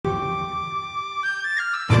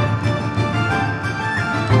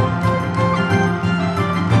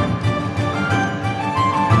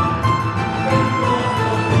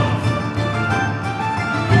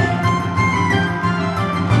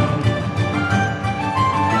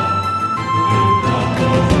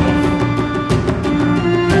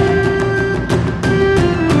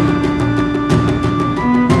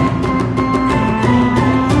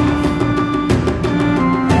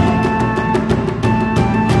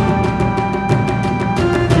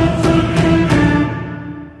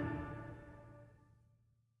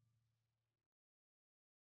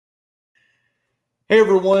Hey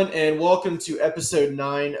everyone, and welcome to episode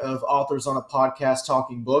 9 of Authors on a Podcast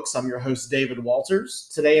Talking Books. I'm your host, David Walters.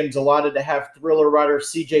 Today I'm delighted to have thriller writer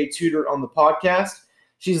CJ Tudor on the podcast.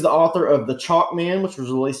 She's the author of The Chalk Man, which was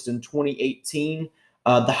released in 2018.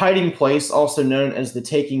 The Hiding Place, also known as The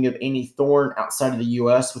Taking of Annie Thorne outside of the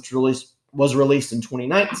U.S., which was released in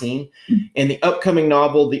 2019. And the upcoming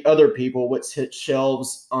novel, The Other People, which hit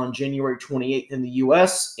shelves on January 28th in the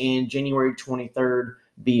U.S. and January 23rd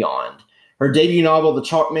beyond. Her debut novel, The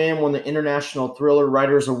Chalk Man, won the International Thriller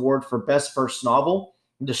Writers Award for Best First Novel,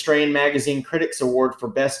 the Strand Magazine Critics Award for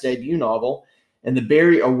Best Debut Novel, and the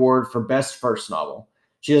Barry Award for Best First Novel.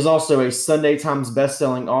 She is also a Sunday Times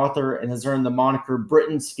bestselling author and has earned the moniker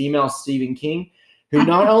Britain's female Stephen King, who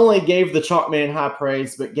not only gave The Chalk Man high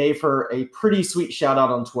praise, but gave her a pretty sweet shout out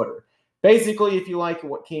on Twitter. Basically, if you like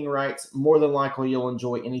what King writes, more than likely you'll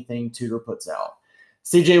enjoy anything Tudor puts out.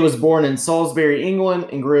 CJ was born in Salisbury, England,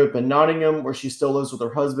 and grew up in Nottingham, where she still lives with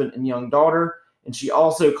her husband and young daughter, and she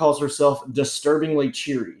also calls herself disturbingly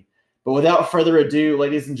cheery. But without further ado,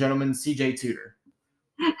 ladies and gentlemen, CJ Tudor.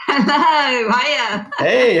 Hello, hiya.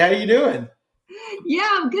 Hey, how you doing? Yeah,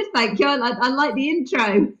 I'm good, thank you. I like the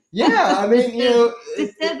intro. Yeah, I mean,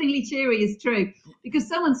 disturbingly cheery is true, because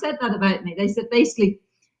someone said that about me. They said basically,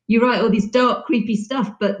 you write all this dark, creepy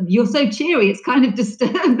stuff, but you're so cheery, it's kind of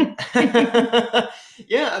disturbing.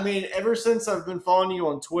 Yeah, I mean, ever since I've been following you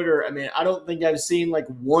on Twitter, I mean, I don't think I've seen like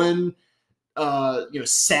one,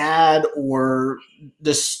 sad or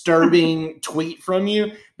disturbing tweet from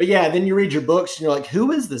you. But yeah, then you read your books and you're like,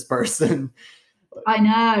 who is this person? I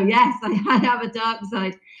know, yes, I have a dark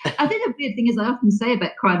side. I think the weird thing is I often say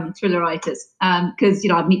about crime and thriller writers, because,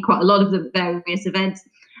 I meet quite a lot of them at various events.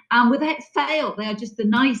 And without fail, they are just the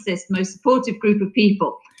nicest, most supportive group of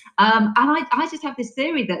people. And I just have this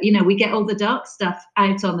theory that, we get all the dark stuff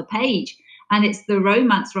out on the page, and it's the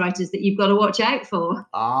romance writers that you've got to watch out for.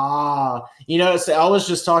 So I was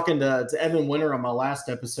just talking to Evan Winter on my last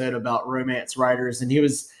episode about romance writers, and he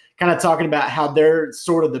was kind of talking about how they're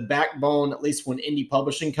sort of the backbone, at least when indie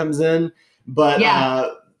publishing comes in. But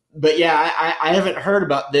I haven't heard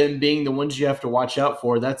about them being the ones you have to watch out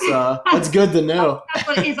for. That's good to know. That's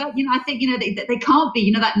what it is. I think they can't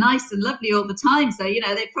be that nice and lovely all the time. So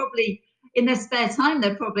they probably in their spare time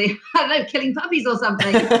they're probably killing puppies or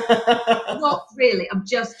something. Not really. I'm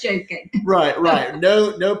just joking. Right.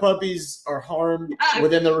 No puppies are harmed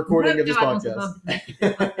within the recording of this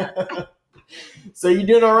podcast. So you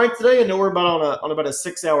doing all right today? I know we're about on about a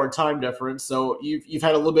 6-hour time difference, so you've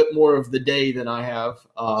had a little bit more of the day than I have.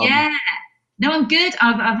 Yeah, no, I'm good.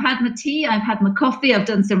 I've had my tea, I've had my coffee, I've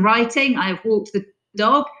done some writing, I've walked the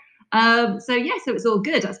dog. So it's all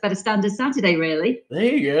good. That's better standard Saturday, really. There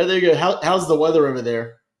you go. How's the weather over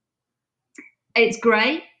there? It's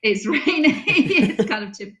grey. It's rainy. It's kind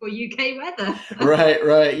of typical UK weather.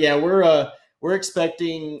 Right. Yeah, we're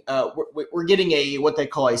expecting we're getting a what they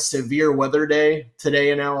call a severe weather day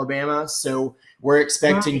today in Alabama. So we're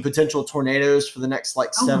expecting potential tornadoes for the next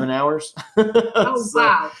 7 hours.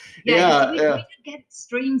 Wow. Yeah. We don't get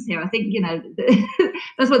streams here. I think,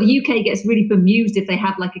 that's why the UK gets really bemused if they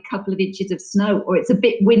have like a couple of inches of snow or it's a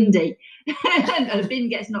bit windy and a bin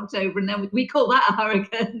gets knocked over, and then we call that a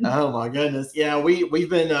hurricane. Oh my goodness. Yeah, we've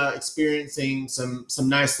been experiencing some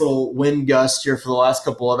nice little wind gusts here for the last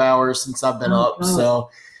couple of hours since I've been up. God. So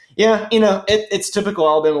yeah, it's typical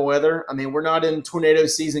Alabama weather. I mean, we're not in tornado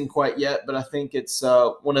season quite yet, but I think it's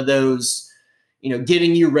one of those,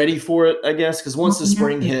 getting you ready for it, I guess, because once the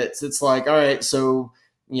spring hits, it's like, all right, so,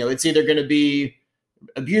 it's either going to be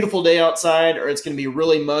a beautiful day outside or it's going to be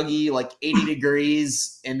really muggy, like 80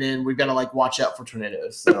 degrees, and then we've got to watch out for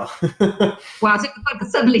tornadoes. So. Wow, so it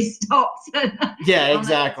suddenly stops. Yeah,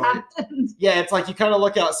 exactly. Yeah, it's like you kind of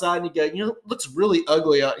look outside and you go, it looks really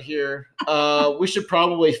ugly out here. We should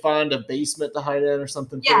probably find a basement to hide in or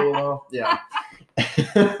something for a while. Yeah.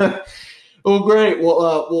 Well, great.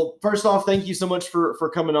 Well, first off, thank you so much for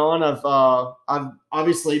coming on. I've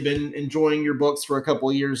obviously been enjoying your books for a couple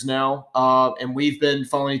of years now, and we've been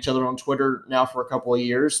following each other on Twitter now for a couple of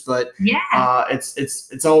years. But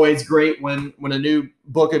it's always great when a new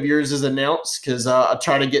book of yours is announced, because I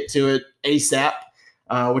try to get to it ASAP.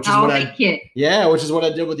 Which is what I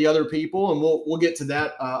did with The Other People, and we'll get to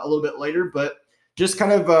that a little bit later. But just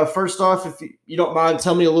kind of first off, if you don't mind,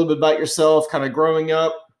 tell me a little bit about yourself, kind of growing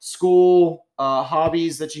up, school,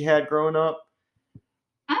 hobbies that you had growing up.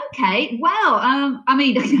 Okay, well,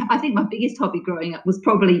 I think my biggest hobby growing up was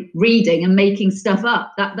probably reading and making stuff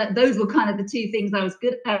up. Those were kind of the two things I was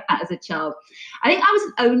good at as a child. I think I was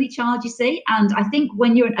an only child, you see, and I think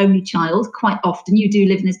when you're an only child, quite often you do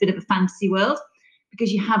live in this bit of a fantasy world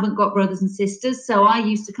because you haven't got brothers and sisters. So I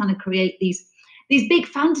used to kind of create these these big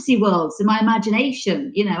fantasy worlds in my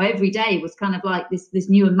imagination. You know, every day was kind of like this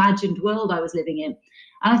new imagined world I was living in.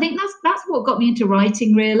 And I think that's what got me into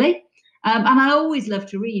writing, really. And I always loved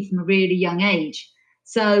to read from a really young age.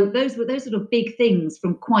 So those were those sort of big things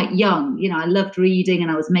from quite young. You know, I loved reading,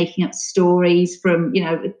 and I was making up stories from, you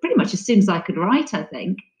know, pretty much as soon as I could write, I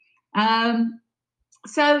think.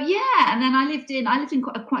 So yeah, and then I lived in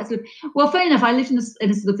quite sort of, well, funny enough, I lived in a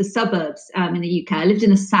sort of the suburbs in the UK. I lived in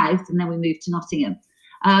the south, and then we moved to Nottingham.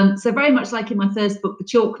 So very much like in my first book, The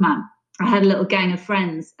Chalk Man, I had a little gang of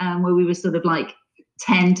friends where we were sort of like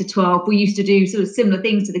 10 to 12. We used to do sort of similar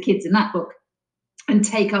things to the kids in that book, and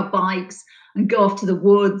take our bikes and go off to the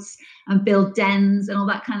woods and build dens and all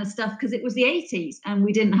that kind of stuff, because it was the 80s and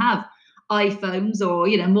we didn't have iPhones or,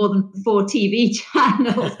 you know, more than 4 TV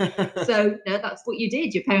channels. So you know, that's what you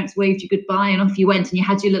did. Your parents waved you goodbye and off you went, and you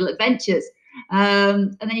had your little adventures.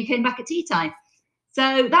 And then you came back at tea time. So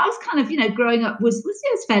that was kind of, you know, growing up was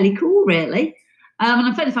fairly cool, really.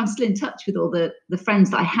 And I'm I'm still in touch with all the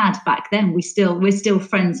friends that I had back then. We're still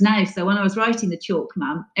friends now. So when I was writing The Chalk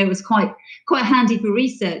Man, it was quite handy for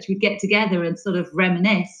research. We'd get together and sort of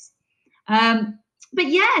reminisce. But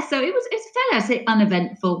yeah, so it's fairly, I'd say,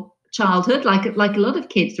 uneventful childhood, like a lot of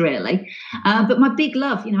kids, really. But my big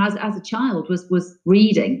love, you know, as a child was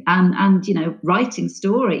reading and you know, writing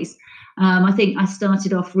stories. I think I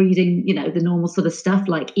started off reading, you know, the normal sort of stuff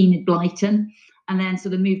like Enid Blyton, and then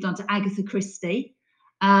sort of moved on to Agatha Christie,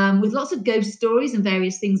 with lots of ghost stories and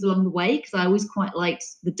various things along the way, because I always quite liked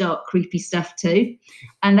the dark, creepy stuff too.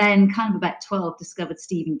 And then kind of about 12 discovered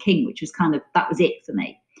Stephen King, which was that was it for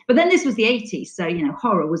me. But then this was the 80s, so, you know,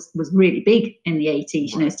 horror was really big in the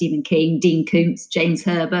 80s. You know, Stephen King, Dean Koontz, James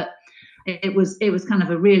Herbert. It was kind of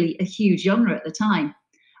a huge genre at the time.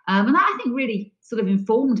 And that, I think, really sort of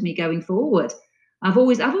informed me going forward. I've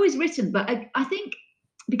always written, but I think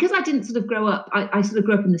because I didn't sort of grow up, I sort of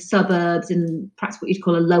grew up in the suburbs, in perhaps what you'd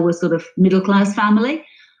call a lower sort of middle class family.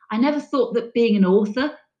 I never thought that being an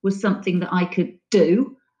author was something that I could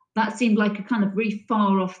do. That seemed like a kind of really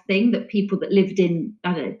far off thing that people that lived in,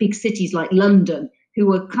 I don't know, big cities like London, who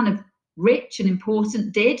were kind of rich and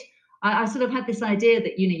important, did. I sort of had this idea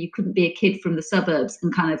that, you know, you couldn't be a kid from the suburbs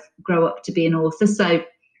and kind of grow up to be an author. So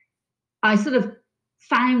I sort of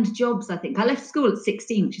found jobs, I think. I left school at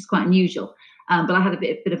 16, which is quite unusual. But I had a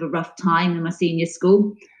bit of a rough time in my senior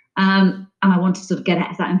school. And I wanted to sort of get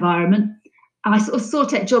out of that environment. And I sort of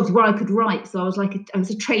sought out jobs where I could write. So I was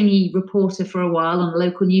a trainee reporter for a while on a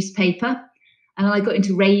local newspaper. And then I got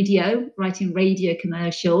into radio, writing radio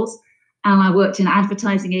commercials. And I worked in an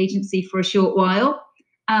advertising agency for a short while.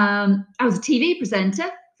 I was a TV presenter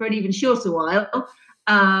for an even shorter while,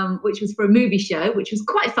 which was for a movie show, which was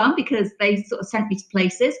quite fun because they sort of sent me to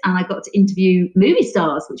places and I got to interview movie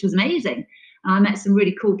stars, which was amazing. I met some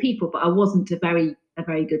really cool people, but I wasn't a very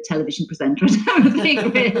good television presenter, I don't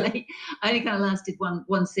think, really. I only kind of lasted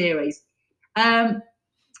one series. And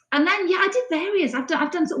then, yeah, I did various. I've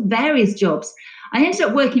done sort of various jobs. I ended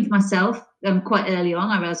up working for myself quite early on.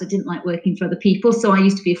 I realized I didn't like working for other people, so I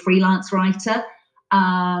used to be a freelance writer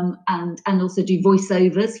and also do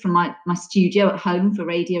voiceovers from my studio at home for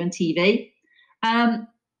radio and TV. And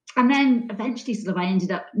then eventually, sort of, I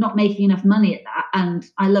ended up not making enough money at that, and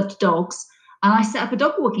I loved dogs. And I set up a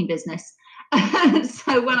dog walking business.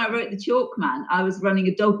 So when I wrote The Chalk Man, I was running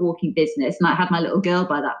a dog walking business, and I had my little girl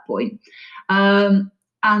by that point. And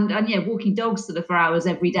yeah, walking dogs sort of for hours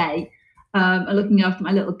every day, and looking after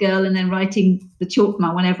my little girl, and then writing The Chalk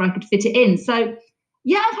Man whenever I could fit it in. So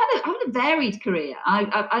yeah, I've had a varied career.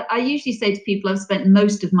 I usually say to people I've spent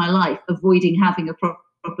most of my life avoiding having a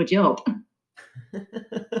proper job.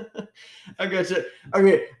 I gotcha.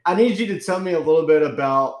 Okay, I need you to tell me a little bit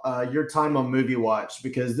about your time on Movie Watch,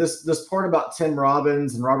 because this part about Tim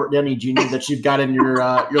Robbins and Robert Downey Jr. that you've got in your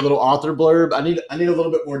little author blurb, I need a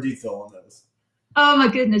little bit more detail on those. Oh my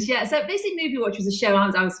goodness, yeah. So basically, Movie Watch was a show. I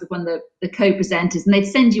was one of the co-presenters, and they'd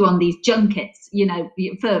send you on these junkets, you know,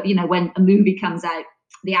 for, you know, when a movie comes out.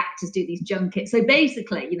 The actors do these junkets. So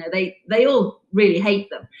basically, you know, they all really hate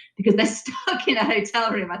them because they're stuck in a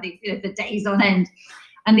hotel room, I think, you know, for days on end.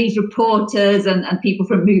 And these reporters and people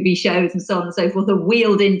from movie shows and so on and so forth are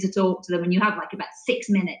wheeled in to talk to them. And you have like about 6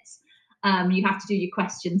 minutes. You have to do your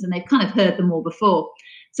questions, and they've kind of heard them all before.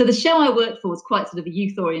 So the show I worked for was quite sort of a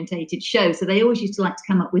youth-orientated show. So they always used to like to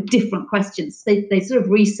come up with different questions. They sort of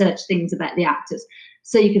researched things about the actors.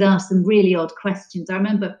 So you could ask them really odd questions. I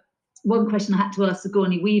remember one question I had to ask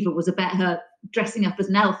Sigourney Weaver was about her dressing up as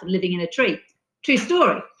an elf and living in a tree. True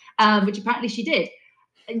story, which apparently she did.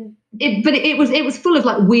 But it was full of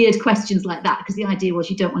like weird questions like that, because the idea was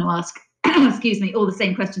you don't want to ask excuse me, all the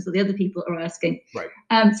same questions that the other people are asking. Right.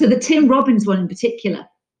 So the Tim Robbins one in particular,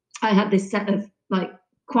 I had this set of like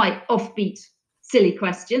quite offbeat, silly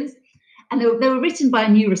questions, and they were written by a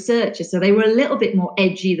new researcher, so they were a little bit more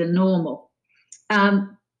edgy than normal. And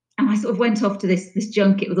I sort of went off to this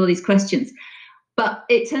junket with all these questions, but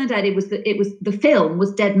it turned out the film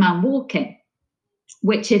was Dead Man Walking,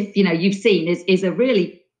 which, if you've seen, is a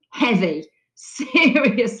really heavy,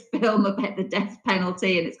 serious film about the death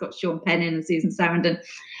penalty, and it's got Sean Penn in and Susan Sarandon,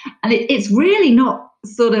 and it's really not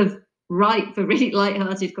sort of right for really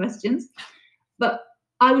light-hearted questions. But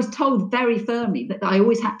I was told very firmly that I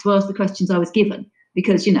always had to ask the questions I was given,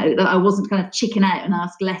 because that I wasn't kind of chicken out and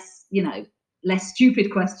ask less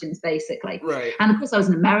stupid questions, basically. Right. And of course I was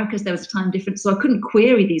in America, so there was a time difference, so I couldn't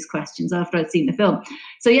query these questions after I'd seen the film.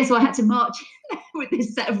 So I had to march with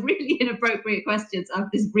this set of really inappropriate questions after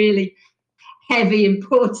this really heavy,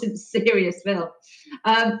 important, serious film.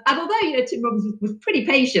 And although Tim Robbins was pretty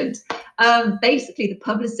patient, basically the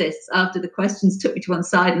publicists, after the questions, took me to one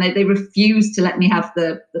side, and they refused to let me have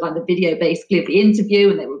the video basically of the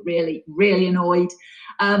interview, and they were really, really annoyed.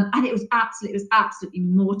 And it was absolutely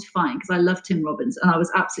mortifying, because I love Tim Robbins, and I was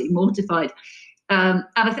absolutely mortified. And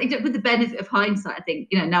I think that with the benefit of hindsight, I think,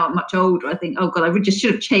 now I'm much older, I think, oh God, I just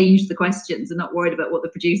should have changed the questions and not worried about what the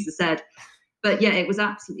producer said. But yeah, it was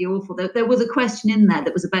absolutely awful. There was a question in there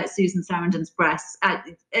that was about Susan Sarandon's breasts. I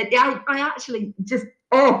actually just,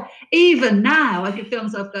 even now I can feel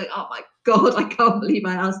myself going, oh my God, I can't believe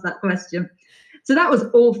I asked that question. So that was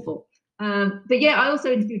awful. But yeah, I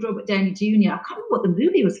also interviewed Robert Downey Jr. I can't remember what the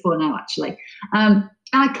movie was for now, actually. And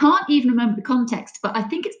I can't even remember the context, but I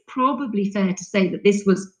think it's probably fair to say that this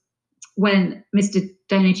was when Mr.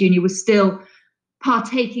 Downey Jr. was still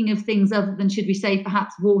partaking of things other than, should we say,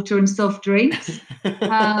 perhaps water and soft drinks,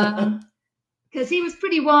 because he was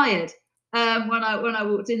pretty wired when I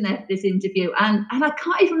walked in there for this interview, and I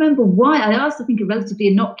can't even remember why. I asked, I think, a relatively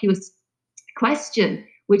innocuous question,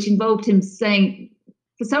 which involved him saying,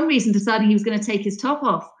 for some reason, deciding he was going to take his top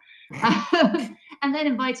off, and then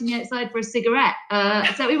inviting me outside for a cigarette.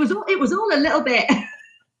 So it was all a little bit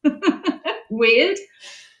weird,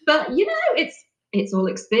 but it's all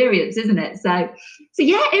experience, isn't it? So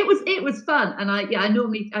yeah, it was fun. And I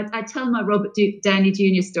normally tell my Robert Downey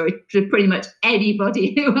Jr. story to pretty much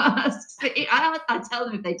anybody who asks. I tell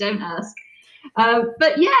them if they don't ask.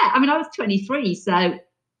 But yeah, I mean, I was 23, so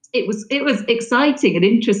it was exciting and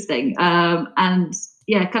interesting, and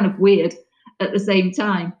yeah, kind of weird at the same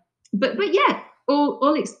time. But yeah,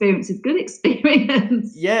 all experience is good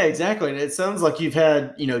experience. Yeah, exactly. And it sounds like you've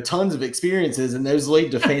had, tons of experiences, and those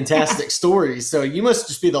lead to fantastic stories. So you must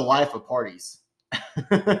just be the life of parties. I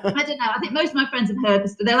don't know. I think most of my friends have heard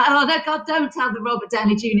this, but they're like, oh, no, God, don't tell the Robert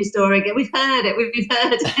Downey Jr. story again. We've heard it. We've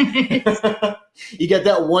heard it. You get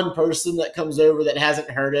that one person that comes over that hasn't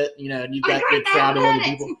heard it, and you've got the crowd of other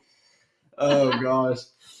people. Oh, gosh.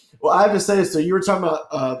 Well, I have to say, so you were talking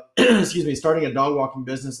about, starting a dog walking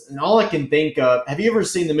business, and all I can think of, have you ever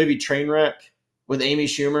seen the movie Trainwreck with Amy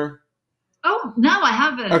Schumer? Oh, no, I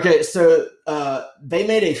haven't. Okay, so they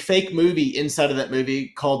made a fake movie inside of that movie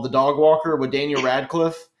called The Dog Walker with Daniel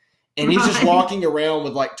Radcliffe, and he's just walking around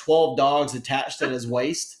with like 12 dogs attached at his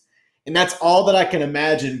waist, and that's all that I can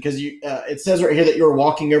imagine, because it says right here that you're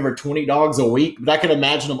walking over 20 dogs a week, but I can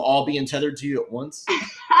imagine them all being tethered to you at once.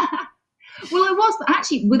 Well, I was, but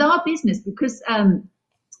actually with our business, because the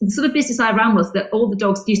sort of business I ran was that all the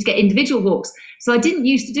dogs used to get individual walks. So I didn't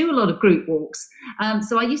used to do a lot of group walks.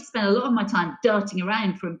 So I used to spend a lot of my time darting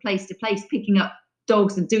around from place to place, picking up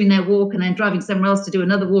dogs and doing their walk, and then driving somewhere else to do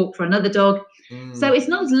another walk for another dog. So it's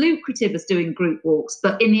not as lucrative as doing group walks,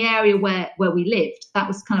 but in the area where we lived, that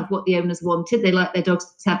was kind of what the owners wanted. They liked their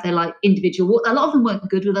dogs to have their individual walk. A lot of them weren't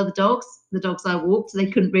good with other dogs, the dogs I walked, so they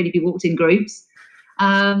couldn't really be walked in groups.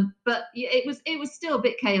 But it was still a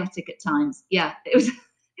bit chaotic at times. Yeah, it was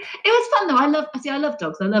fun though. I love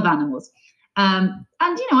dogs. I love animals. And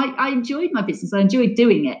I enjoyed my business. I enjoyed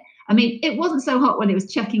doing it. I mean, it wasn't so hot when it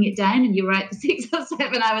was chucking it down and you were out for 6 or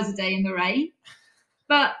 7 hours a day in the rain.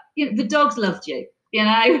 But the dogs loved you.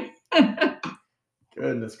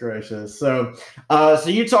 Goodness gracious. So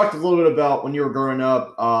you talked a little bit about when you were growing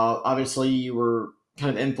up. Obviously, you were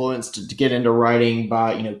kind of influenced to get into writing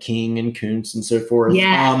by King and Kuntz and so forth.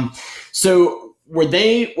 Yeah. So were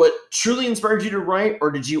they what truly inspired you to write, or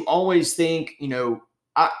did you always think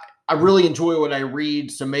I really enjoy what I read,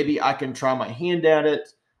 so maybe I can try my hand at it?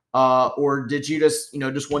 Or did you just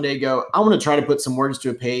one day go, I want to try to put some words to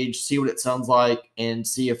a page, see what it sounds like, and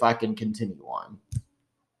see if I can continue on?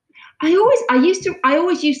 I always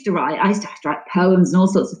used to write. I used to write poems and all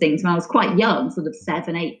sorts of things when I was quite young, sort of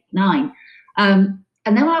 7, 8, 9.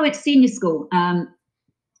 And then when I went to senior school, I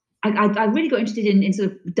really got interested in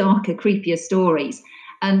sort of darker, creepier stories.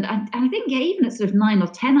 And I think, yeah, even at sort of 9 or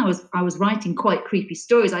 10, I was writing quite creepy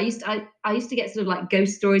stories. I used to get sort of like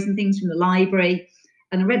ghost stories and things from the library,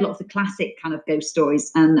 and I read lots of classic kind of ghost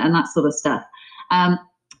stories and that sort of stuff.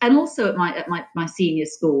 And also at my senior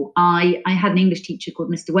school, I had an English teacher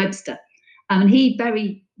called Mr. Webster, and he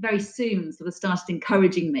very, very soon sort of started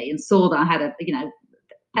encouraging me and saw that I had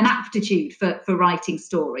an aptitude for writing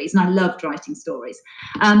stories, and I loved writing stories.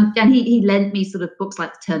 And he lent me sort of books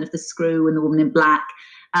like The Turn of the Screw and The Woman in Black,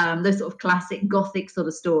 those sort of classic gothic sort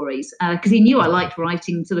of stories, because he knew I liked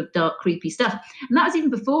writing sort of dark, creepy stuff. And that was even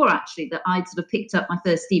before actually that I'd sort of picked up my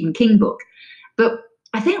first Stephen King book. But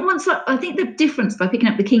I think the difference by picking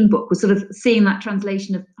up the King book was sort of seeing that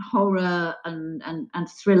translation of horror and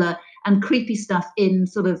thriller and creepy stuff in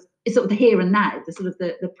sort of the here and now, the sort of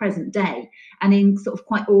the present day, and in sort of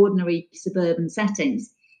quite ordinary suburban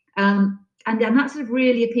settings. And that sort of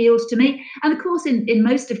really appealed to me. And of course, in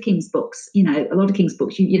most of King's books, a lot of King's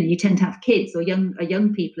books, you tend to have kids or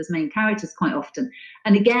young people as main characters quite often.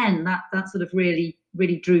 And again, that sort of really,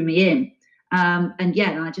 really drew me in. And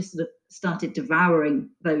I just sort of started devouring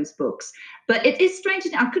those books. But it is strange,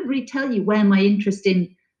 I couldn't really tell you where my interest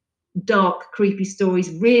in dark, creepy stories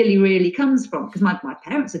really, really comes from, because my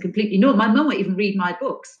parents are completely normal. My mum won't even read my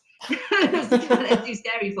books. It's too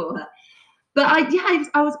scary for her. But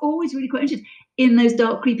I was always really quite interested in those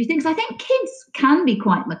dark, creepy things. I think kids can be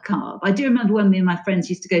quite macabre. I do remember when me and my friends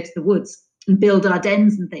used to go to the woods and build our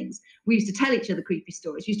dens and things. We used to tell each other creepy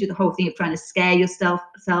stories. We used to do the whole thing of trying to scare yourself.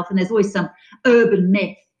 And there's always some urban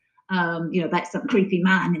myth, about some creepy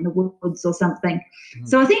man in the woods or something. Mm-hmm.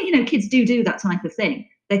 So I think, kids do that type of thing.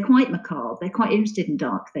 They're quite macabre. They're quite interested in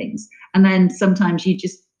dark things. And then sometimes you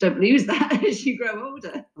just don't lose that as you grow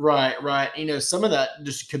older. Right. Some of that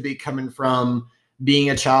just could be coming from being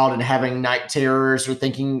a child and having night terrors or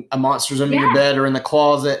thinking a monster's under your bed or in the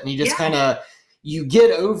closet. And you just kind of, you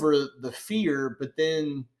get over the fear, but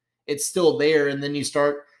then it's still there. And then you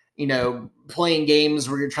start, playing games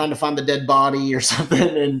where you're trying to find the dead body or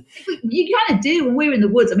something. And you kind of do when we were in the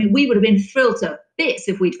woods. I mean, we would have been thrilled to bits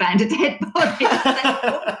if we'd found a dead body.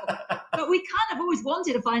 But we kind of always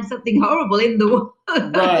wanted to find something horrible in the woods.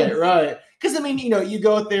 Right. Because, you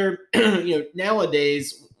go out there,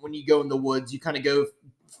 nowadays when you go in the woods, you kind of go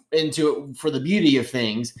into it for the beauty of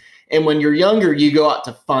things. And when you're younger, you go out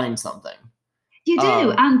to find something. You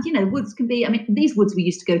do. And, woods can be, these woods we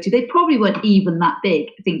used to go to, they probably weren't even that big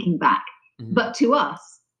thinking back. Mm-hmm. But to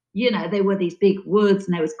us, they were these big woods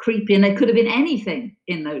and they was creepy and there could have been anything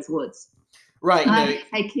in those woods. Right. How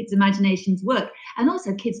kids' imaginations work. And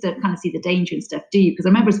also kids don't kind of see the danger and stuff, do you? Because I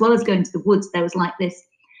remember as well as going to the woods, there was like this,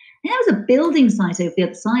 there was a building site over the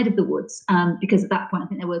other side of the woods, because at that point, I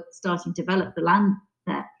think they were starting to develop the land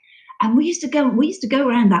there. And we used to go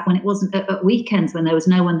around that when it wasn't at weekends, when there was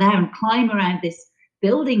no one there, and climb around this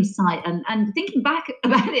building site. And thinking back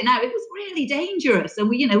about it now, it was really dangerous. And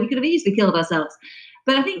we could have easily killed ourselves.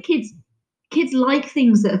 But I think kids like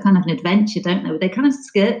things that are kind of an adventure, don't they? They kind of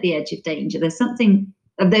skirt the edge of danger. There's something,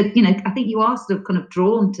 I think you are sort of kind of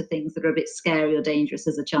drawn to things that are a bit scary or dangerous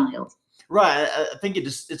as a child. Right. I think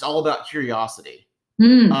it's all about curiosity.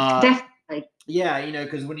 Definitely. Yeah.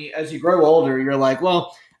 Because as you grow older, you're like,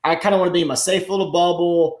 well, I kind of want to be in my safe little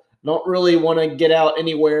bubble. Don't really want to get out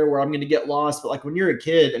anywhere where I'm going to get lost. But like when you're a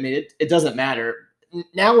kid, it doesn't matter.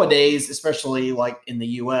 Nowadays, especially like in the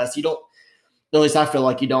US, you don't, at least I feel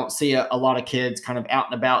like you don't see a lot of kids kind of out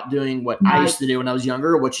and about doing what I used to do when I was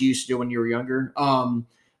younger, or what you used to do when you were younger.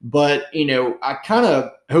 But I kind of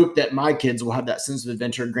hope that my kids will have that sense of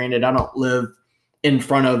adventure. Granted, I don't live in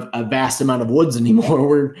front of a vast amount of woods anymore.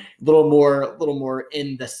 We're a little more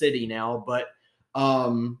in the city now, but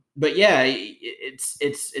yeah,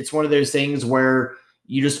 it's one of those things where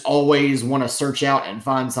you just always want to search out and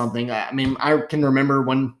find something. I can remember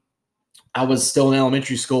when I was still in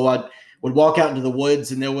elementary school, I would walk out into the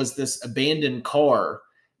woods and there was this abandoned car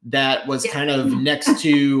that was kind of next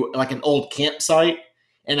to like an old campsite.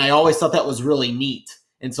 And I always thought that was really neat.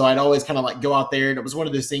 And so I'd always kind of like go out there, and it was one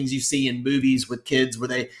of those things you see in movies with kids where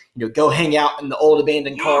they, go hang out in the old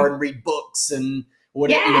abandoned car and read books and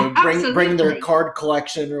bring their card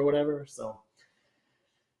collection or whatever. So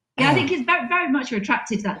I think it's very, very much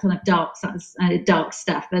attracted to that kind of dark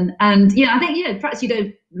stuff, and I think perhaps you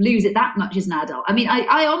don't lose it that much as an adult.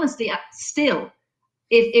 I honestly still,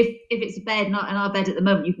 if it's a bed, not in our bed at the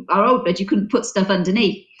moment, our old bed, you couldn't put stuff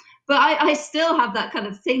underneath. But I still have that kind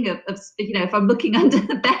of thing of if I'm looking under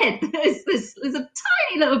the bed, there's a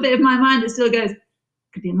tiny little bit of my mind that still goes,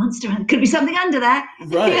 could be a monster, could be something under there.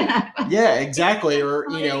 Right. You know? Yeah, exactly. Or,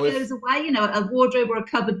 you know, if it goes away, you know, a wardrobe or a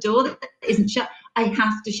cupboard door that isn't shut, I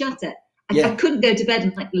have to shut it. I couldn't go to bed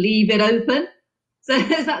and like leave it open. So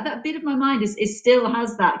that bit of my mind is still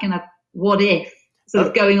has that kind of what if sort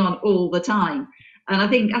of going on all the time. And I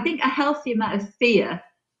think a healthy amount of fear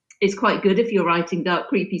is quite good if you're writing dark,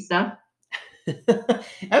 creepy stuff.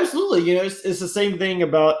 Absolutely. You know, it's the same thing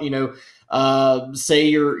about, you know, say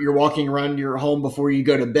you're walking around your home before you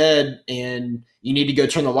go to bed and you need to go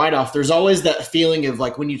turn the light off. There's always that feeling of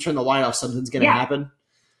like when you turn the light off, something's going to happen.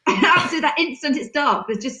 After that instant it's dark,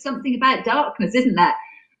 there's just something about darkness, isn't there?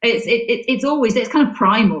 It's always, it's kind of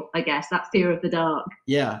primal, I guess, that fear of the dark.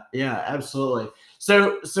 Yeah, absolutely.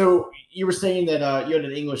 So you were saying that you had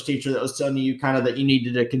an English teacher that was telling you kind of that you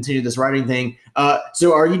needed to continue this writing thing.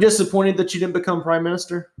 So are you disappointed that you didn't become prime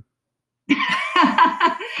minister?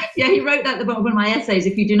 Yeah, he wrote that at the bottom of one of my essays.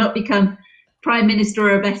 If you do not become prime minister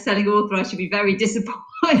or a best-selling author, I should be very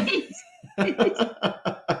disappointed.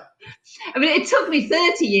 I mean, it took me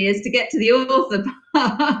 30 years to get to the author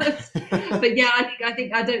part. But yeah,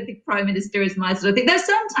 I don't think prime minister is my sort of thing. There's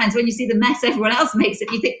sometimes when you see the mess everyone else makes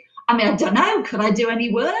it, you think, I mean, I don't know, could I do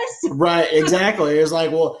any worse? Right, exactly. It's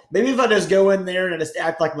like, well, maybe if I just go in there and I just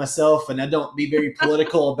act like myself and I don't be very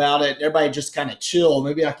political about it, everybody just kind of chill,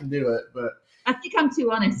 maybe I can do it. But I think I'm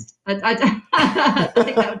too honest. I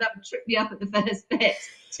think that would trip me up at the first bit.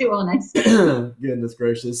 Too honest. Goodness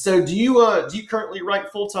gracious. So do you currently write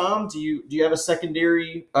full time? Do you have a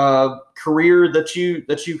secondary career that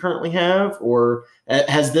you currently have, or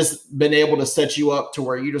has this been able to set you up to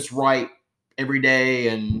where you just write every day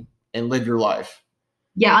and live your life?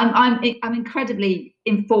 Yeah, I'm incredibly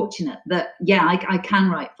fortunate that I can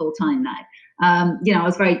write full time now. You know, I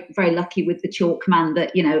was very, very lucky with the Chalk Man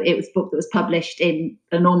that, you know, it was a book that was published in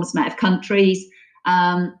an enormous amount of countries.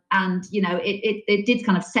 And, you know, it did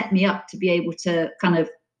kind of set me up to be able to kind of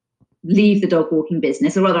leave the dog walking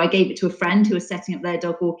business, or rather I gave it to a friend who was setting up their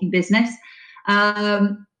dog walking business,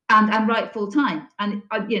 and write full time. And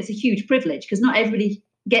you know, it's a huge privilege because not everybody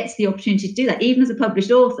gets the opportunity to do that, even as a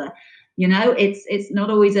published author. You know, it's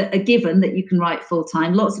not always a given that you can write full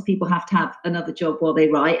time. Lots of people have to have another job while they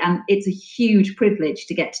write, and it's a huge privilege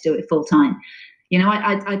to get to do it full time. You know,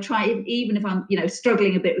 I try, even if I'm, you know,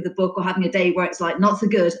 struggling a bit with a book or having a day where it's like not so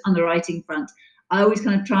good on the writing front, I always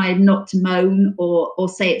kind of try not to moan or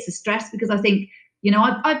say it's a stress, because I think, you know,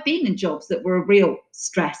 I've been in jobs that were a real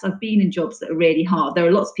stress. I've been in jobs that are really hard. There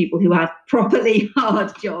are lots of people who have properly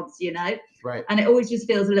hard jobs, you know. Right. And it always just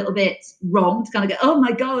feels a little bit wrong to kind of go, oh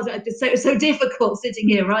my God, it's so difficult sitting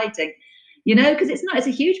here writing, you know, because it's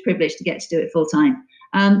a huge privilege to get to do it full time.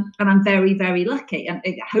 And I'm very, very lucky, and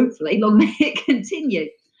hopefully long may it continue.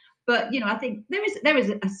 But, you know, I think there is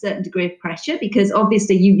a certain degree of pressure, because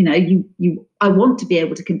obviously, I want to be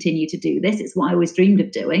able to continue to do this. It's what I always dreamed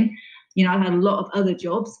of doing. You know, I've had a lot of other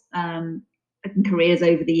jobs and careers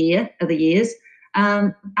over the years.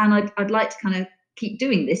 And I'd like to kind of keep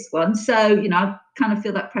doing this one. So, you know, I kind of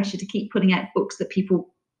feel that pressure to keep putting out books that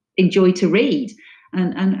people enjoy to read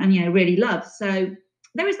and you know, really love. So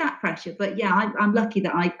there is that pressure. But yeah, I'm lucky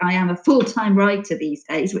that I am a full-time writer these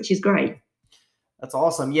days, which is great. That's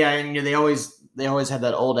awesome. Yeah, and you know, they always have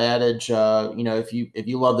that old adage, you know, if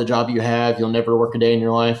you love the job you have, you'll never work a day in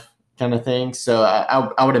your life, kind of thing. So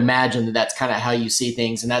I would imagine that that's kind of how you see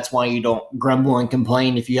things, and that's why you don't grumble and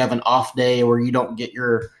complain if you have an off day or you don't get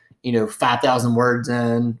your, you know, 5,000 words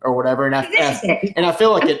in or whatever. And I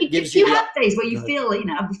feel like it gives you. You have days where you feel, you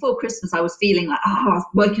know, before Christmas, I was feeling like, I was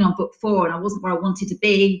working on book 4 and I wasn't where I wanted to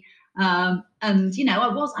be. And, you know,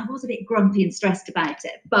 I was a bit grumpy and stressed about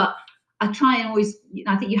it. But I try and always, you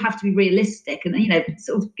know, I think you have to be realistic and, you know,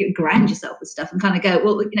 sort of ground yourself with stuff and kind of go,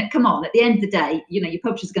 well, you know, come on, at the end of the day, you know, your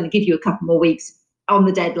publisher's going to give you a couple more weeks on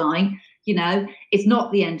the deadline. You know, it's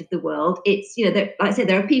not the end of the world. It's, you know, like I said,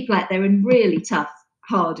 there are people out there in really tough,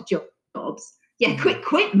 hard jobs. Yeah,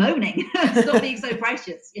 quit moaning. Stop being so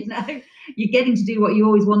precious. You know, you're getting to do what you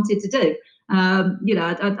always wanted to do. You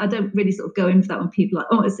know, I don't really sort of go in for that when people are like,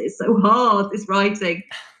 oh, it's so hard, this writing.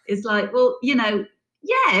 It's like, well, you know,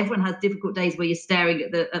 yeah, everyone has difficult days where you're staring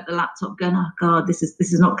at the laptop going, oh God, this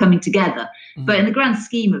is not coming together. Mm-hmm. But in the grand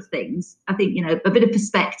scheme of things, I think, you know, a bit of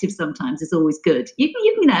perspective sometimes is always good. You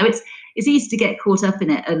know, it's easy to get caught up in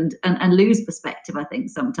it and lose perspective, I think,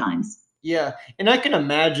 sometimes. Yeah, and I can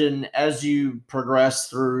imagine as you progress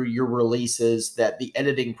through your releases that the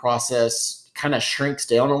editing process kind of shrinks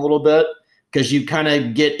down a little bit, because you kind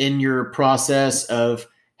of get in your process of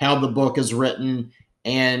how the book is written,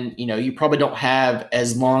 and, you know, you probably don't have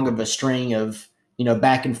as long of a string of, you know,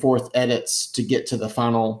 back and forth edits to get to the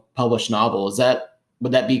final published novel. Is that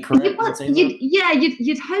Would that be correct?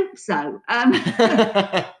 You'd hope so.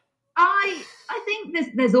 I think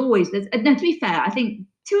there's always no, to be fair, I think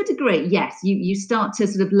to a degree, yes, you start to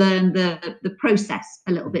sort of learn the process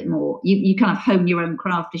a little bit more. You kind of hone your own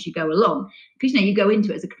craft as you go along, because you go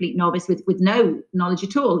into it as a complete novice with no knowledge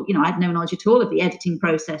at all. I had no knowledge at all of the editing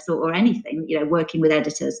process or anything, working with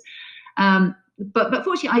editors. But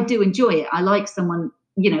fortunately I do enjoy it. I like someone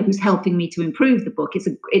who's helping me to improve the book. It's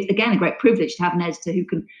again a great privilege to have an editor who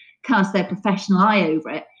can cast their professional eye over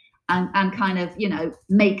it and kind of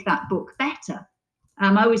make that book better.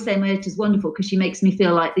 I always say my editor's wonderful because she makes me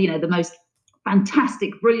feel like the most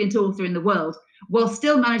fantastic, brilliant author in the world, while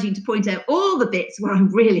still managing to point out all the bits where I'm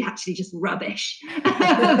really actually just rubbish.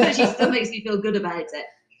 But she still makes me feel good about it.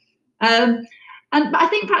 And I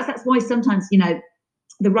think perhaps that's why sometimes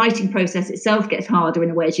the writing process itself gets harder in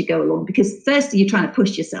a way as you go along, because firstly you're trying to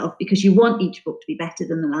push yourself because you want each book to be better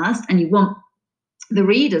than the last, and you want the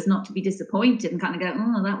readers not to be disappointed and kind of go,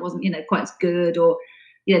 oh, that wasn't quite as good, or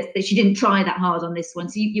that she didn't try that hard on this one.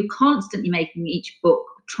 So you're constantly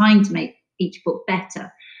trying to make each book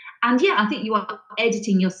better. And I think you are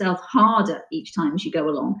editing yourself harder each time as you go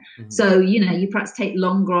along. Mm-hmm. So you perhaps take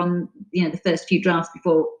longer on the first few drafts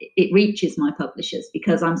before it reaches my publishers,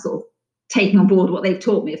 because I'm sort of taking on board what they've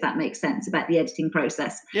taught me, if that makes sense, about the editing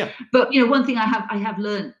process. Yeah. But one thing I have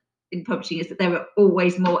learned in publishing is that there are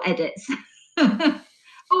always more edits.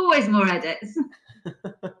 Always more edits.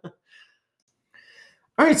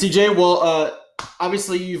 All right, CJ. Well,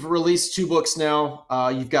 obviously you've released 2 books now.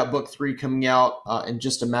 You've got book 3 coming out in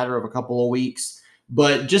just a matter of a couple of weeks.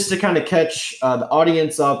 But just to kind of catch the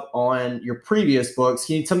audience up on your previous books,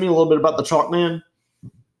 can you tell me a little bit about The Chalk Man?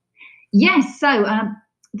 Yes. So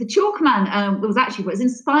The Chalk Man was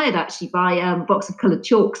inspired by a box of coloured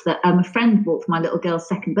chalks that a friend bought for my little girl's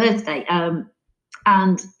 2nd birthday.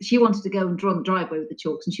 And she wanted to go and draw on the driveway with the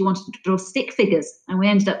chalks, and she wanted to draw stick figures. And we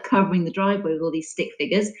ended up covering the driveway with all these stick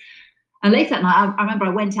figures. And later that night, I remember I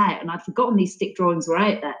went out and I'd forgotten these stick drawings were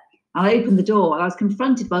out there. I opened the door and I was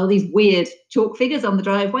confronted by all these weird chalk figures on the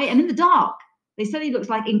driveway. And in the dark, they suddenly looked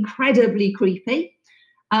like incredibly creepy.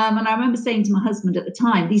 And I remember saying to my husband at the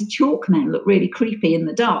time, these chalk men look really creepy in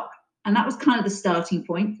the dark. And that was kind of the starting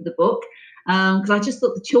point for the book, because I just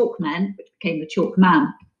thought the chalk men, which became the Chalk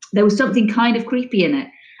Man, there was something kind of creepy in it.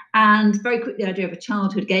 And very quickly, the idea of a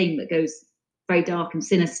childhood game that goes very dark and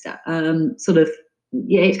sinister,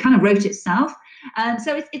 it kind of wrote itself.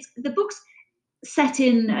 So it's the book's set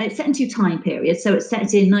in 2 time periods. So it's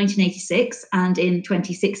set in 1986 and in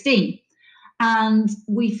 2016. And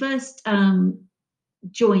we first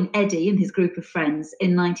joined Eddie and his group of friends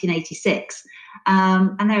in 1986.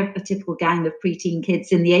 And they're a typical gang of preteen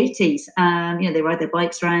kids in the 80s. They ride their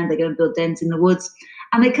bikes around, they go and build dens in the woods.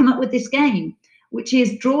 And they come up with this game, which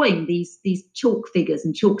is drawing these chalk figures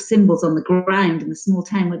and chalk symbols on the ground in the small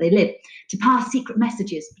town where they live to pass secret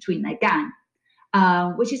messages between their gang,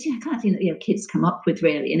 which is kind of thing that kids come up with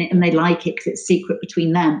really, and they like it because it's secret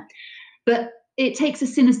between them. But it takes a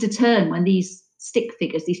sinister turn when these stick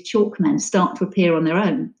figures, these chalk men, start to appear on their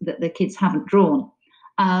own that the kids haven't drawn,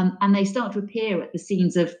 and they start to appear at the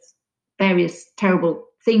scenes of various terrible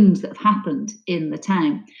things that have happened in the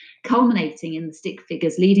town, culminating in the stick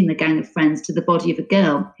figures leading the gang of friends to the body of a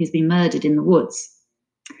girl who's been murdered in the woods.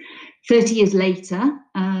 30 years later,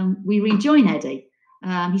 we rejoin Eddie.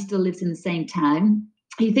 He still lives in the same town.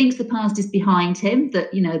 He thinks the past is behind him,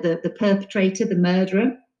 that the perpetrator, the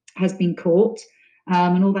murderer, has been caught,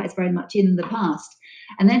 and all that is very much in the past.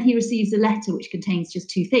 And then he receives a letter which contains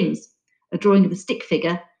just 2 things: a drawing of a stick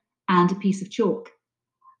figure and a piece of chalk.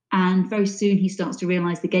 And very soon he starts to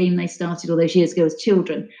realise the game they started all those years ago as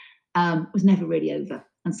children was never really over,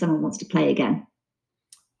 and someone wants to play again.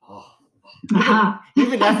 Oh.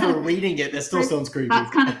 Even after reading it, that still sounds creepy.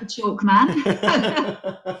 That's kind of the Chalk Man.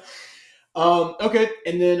 Okay,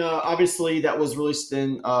 and then obviously that was released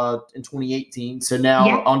in 2018. So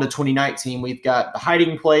now on to 2019, we've got The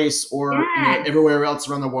Hiding Place, or everywhere else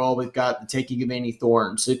around the world, we've got The Taking of Annie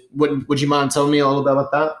Thorne. So would you mind telling me a little bit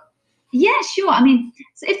about that? Yeah, sure. I mean,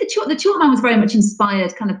 so if the Chalk Man was very much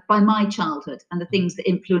inspired kind of by my childhood and the things that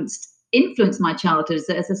influenced my childhood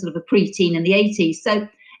as a sort of a preteen in the 80s. So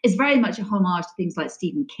it's very much a homage to things like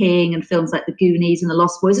Stephen King and films like The Goonies and The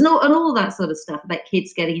Lost Boys and all that sort of stuff about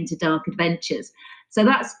kids getting into dark adventures. So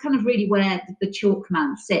that's kind of really where the Chalk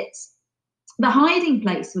Man sits. The Hiding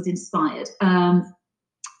Place was inspired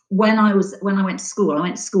when I went to school. I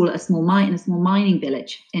went to school at a small mining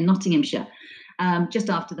village in Nottinghamshire. Just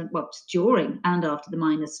during and after the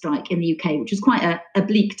miners' strike in the UK, which was quite a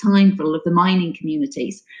bleak time for all of the mining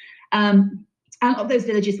communities. And of those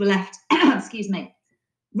villages were left, excuse me,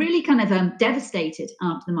 really kind of devastated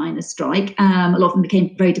after the miners' strike. A lot of them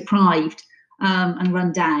became very deprived and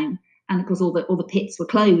run down. And of course, all the pits were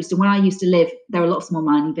closed. And where I used to live, there were lots more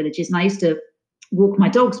mining villages. And I used to walk my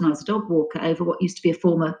dogs when I was a dog walker over what used to be a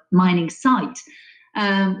former mining site,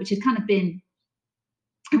 which had kind of been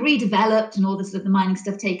redeveloped and all the sort of the mining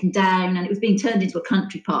stuff taken down, and it was being turned into a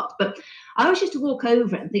country park. But I always used to walk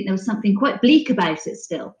over it and think there was something quite bleak about it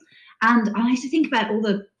still. And I used to think about all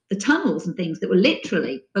the tunnels and things that were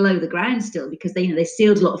literally below the ground still, because they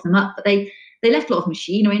sealed a lot of them up, but they left a lot of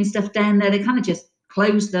machinery and stuff down there. They kind of just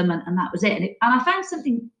closed them, and that was it. And I found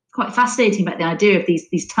something quite fascinating about the idea of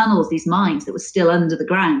these tunnels, these mines that were still under the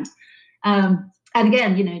ground. And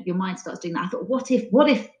again, your mind starts doing that. I thought, what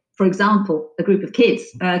if, for example, a group of kids,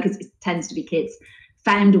 because it tends to be kids,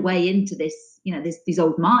 found a way into this, these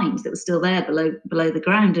old mines that were still there below the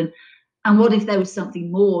ground, and what if there was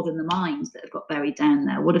something more than the mines that had got buried down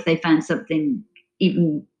there? What if they found something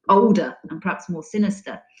even older and perhaps more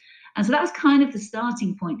sinister? And so that was kind of the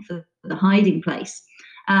starting point for the hiding place.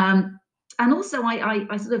 And also, I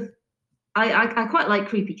quite like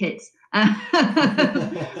creepy kids.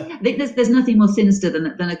 I think there's nothing more sinister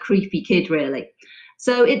than a creepy kid, really.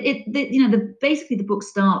 So basically the book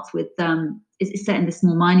starts with it's set in this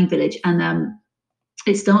small mining village, and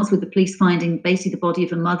it starts with the police finding basically the body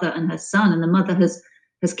of a mother and her son, and the mother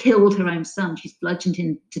has killed her own son. She's bludgeoned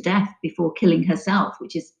him to death before killing herself,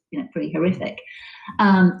 which is pretty horrific.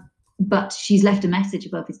 But she's left a message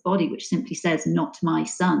above his body which simply says, "Not my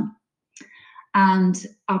son." And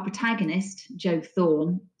our protagonist, Joe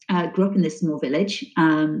Thorne, grew up in this small village.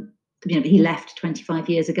 He left 25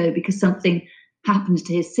 years ago because something happened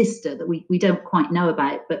to his sister that we don't quite know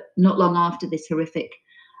about. But not long after this horrific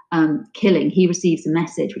killing, he receives a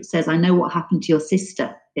message which says, "I know what happened to your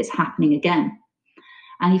sister. It's happening again."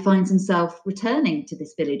 And he finds himself returning to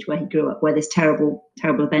this village where he grew up, where this terrible,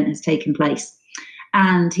 terrible event has taken place.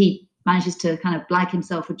 And he manages to kind of blag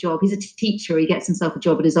himself a job. He's a teacher. He gets himself a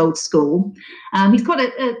job at his old school. He's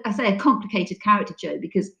quite a complicated character, Joe,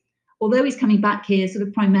 because although he's coming back here sort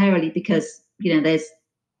of primarily because, there's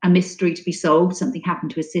a mystery to be solved, something happened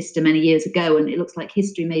to his sister many years ago, and it looks like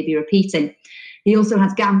history may be repeating. He also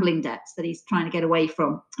has gambling debts that he's trying to get away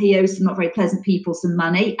from. He owes some not very pleasant people some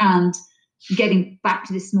money, and getting back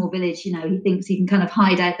to this small village, he thinks he can kind of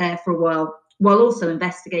hide out there for a while also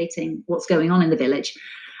investigating what's going on in the village.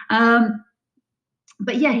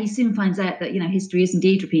 But yeah, he soon finds out that, history is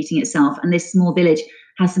indeed repeating itself, and this small village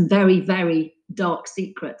has some very, very dark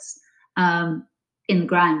secrets in the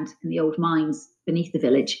ground, in the old mines beneath the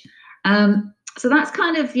village. So that's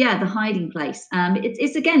kind of, the hiding place.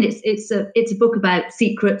 It's a book about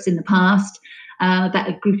secrets in the past, about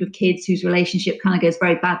a group of kids whose relationship kind of goes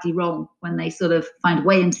very badly wrong when they sort of find a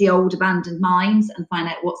way into the old abandoned mines and find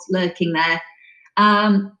out what's lurking there.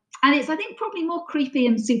 And it's, I think, probably more creepy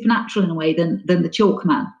and supernatural in a way than the Chalk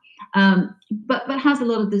Man, but has a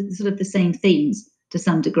lot of the sort of the same themes to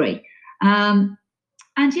some degree. And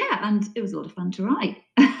it was a lot of fun to write.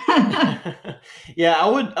 Yeah,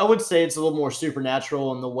 I would say it's a little more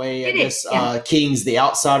supernatural in the way King's The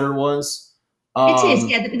Outsider was. It is,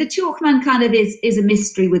 yeah. The Chalk Man kind of is a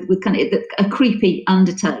mystery with kind of a creepy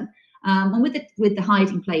undertone. And with the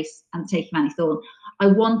hiding place and Taking Manny Thorne, I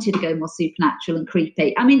wanted to go more supernatural and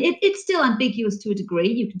creepy. I mean, it's still ambiguous to a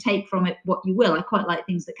degree. You can take from it what you will. I quite like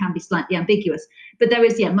things that can be slightly ambiguous, but there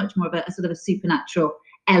is, much more of a sort of a supernatural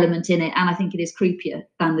element in it, and I think it is creepier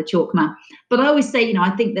than the Chalk Man. But I always say, I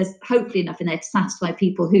think there's hopefully enough in there to satisfy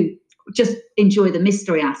people who just enjoy the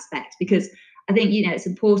mystery aspect, because I think, it's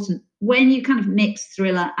important when you kind of mix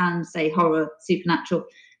thriller and, say, horror, supernatural,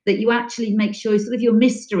 that you actually make sure sort of your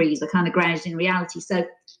mysteries are kind of grounded in reality. So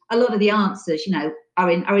a lot of the answers, are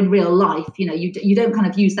in real life. You don't kind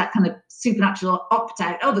of use that kind of supernatural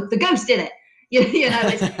opt-out. Oh, the ghost did it.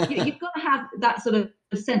 You've got to have that sort of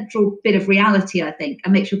central bit of reality, I think,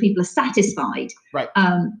 and make sure people are satisfied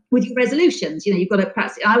with your resolutions. You've got to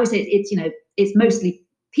perhaps, I always say it's mostly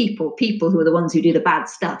people who are the ones who do the bad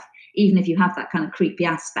stuff, even if you have that kind of creepy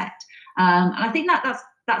aspect. And I think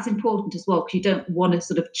that's important as well, because you don't want to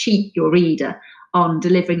sort of cheat your reader on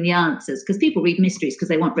delivering the answers, because people read mysteries because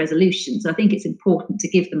they want resolution. So I think it's important to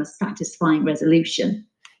give them a satisfying resolution.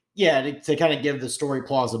 Yeah, to kind of give the story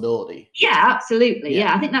plausibility. Yeah, absolutely.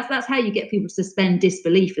 Yeah, I think that's how you get people to suspend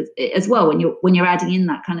disbelief as well when you're adding in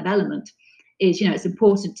that kind of element. Is it's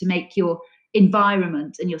important to make your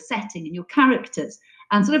environment and your setting and your characters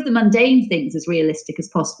and sort of the mundane things as realistic as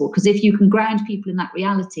possible. Because if you can ground people in that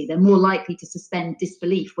reality, they're more likely to suspend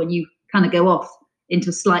disbelief when you kind of go off into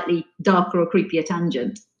a slightly darker or creepier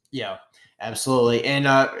tangent. Yeah, absolutely. And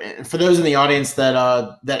for those in the audience that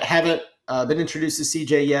haven't been introduced to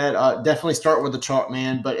CJ yet, definitely start with The Chalk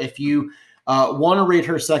Man. But if you want to read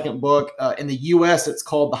her second book, in the U.S. it's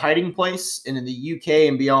called The Hiding Place, and in the U.K.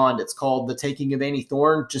 and beyond it's called The Taking of Annie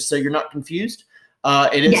Thorne. Just so you're not confused,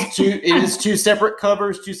 it is two separate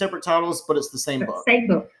covers, two separate titles, but it's the same book. Same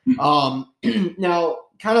book. Now,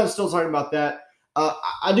 kind of still talking about that.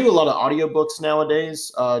 I do a lot of audiobooks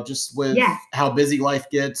nowadays, just with how busy life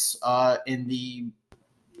gets, and the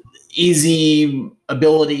easy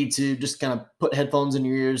ability to just kind of put headphones in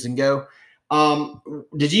your ears and go.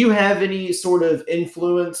 Did you have any sort of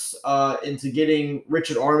influence into getting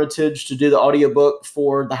Richard Armitage to do the audiobook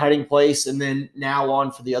for The Hiding Place and then now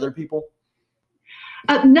on for the other people?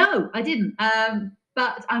 No, I didn't.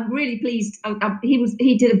 But I'm really pleased.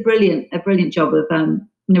 He did a brilliant job of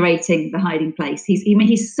narrating The Hiding Place.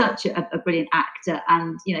 He's such a brilliant actor,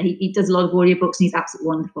 and he does a lot of audiobooks, and he's absolutely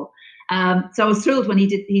wonderful. So I was thrilled when he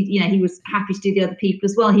did. He was happy to do the other people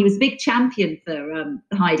as well. He was a big champion for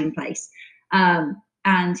The Hiding Place, and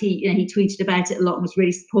he tweeted about it a lot and was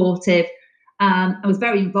really supportive. I was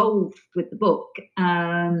very involved with the book.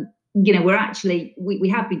 We're actually we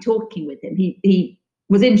have been talking with him. He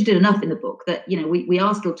was interested enough in the book that we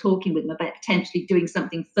are still talking with him about potentially doing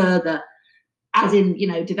something further, as in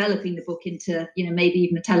developing the book into maybe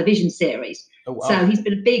even a television series. Oh, wow. So he's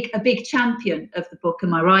been a big champion of the book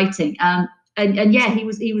and my writing. And he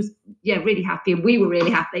was really happy, and we were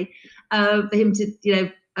really happy for him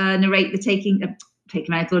to narrate the taking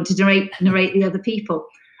Annie Thorne, to narrate the other people.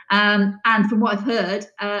 And from what I've heard,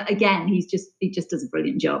 again, he just does a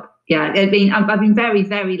brilliant job. Yeah, I've been very,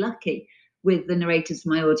 very lucky with the narrators for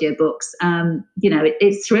my audiobooks.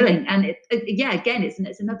 It's thrilling, and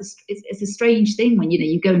it's a strange thing when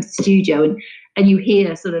you go into the studio and you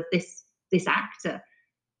hear sort of this actor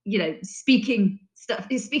speaking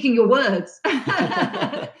your words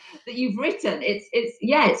that you've written.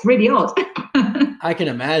 It's really odd. I can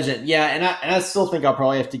imagine. Yeah, and I still think I'll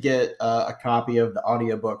probably have to get a copy of the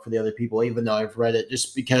audiobook for the other people, even though I've read it,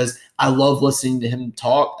 just because I love listening to him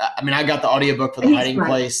talk. I mean, I got the audiobook for The Hiding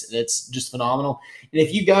Place, and it's just phenomenal. And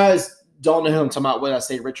if you guys don't know who I'm talking about when I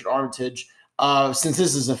say Richard Armitage, since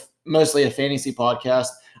this is mostly a fantasy podcast,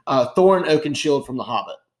 Thorin Oakenshield from The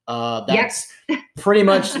Hobbit. That's pretty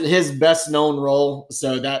much his best known role.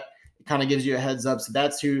 So that kind of gives you a heads up. So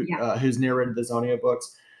that's who's narrated those audiobooks.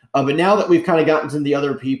 But now that we've kind of gotten to the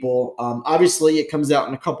other people, obviously it comes out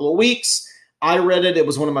in a couple of weeks. I read it. It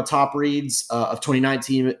was one of my top reads of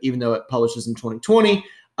 2019, even though it publishes in 2020.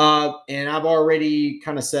 And I've already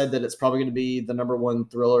kind of said that it's probably going to be the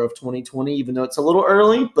 #1 thriller of 2020, even though it's a little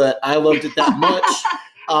early, but I loved it that much.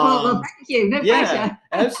 Well, thank you. No pressure.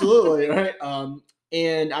 Absolutely. Right.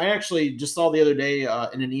 And I actually just saw the other day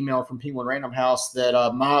in an email from Penguin Random House that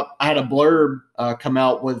I had a blurb come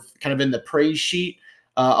out with kind of in the praise sheet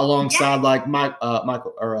alongside like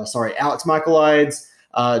Alex Michaelides,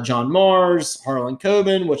 John Mars, Harlan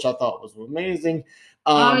Coben, which I thought was amazing.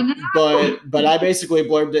 But I basically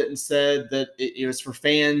blurbed it and said that it was for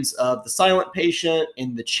fans of The Silent Patient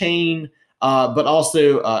and The Chain, but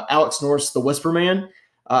also Alex North's The Whisper Man.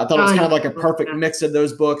 I thought it was kind of like a perfect mix of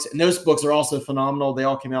those books. And those books are also phenomenal. They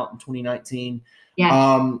all came out in 2019.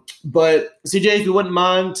 Yeah. But CJ, if you wouldn't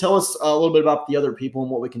mind, tell us a little bit about the other people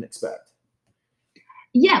and what we can expect.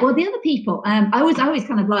 Yeah, well, the other people, I was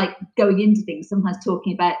kind of like going into things, sometimes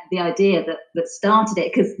talking about the idea that started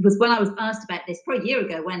it, because it was when I was asked about this probably a year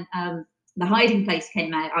ago when The Hiding Place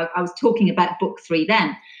came out. I was talking about book 3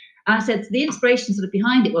 then. And I said the inspiration sort of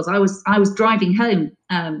behind it was I was driving home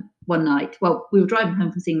one night. Well, we were driving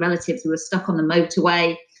home from seeing relatives. We were stuck on the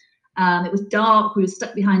motorway. It was dark. We were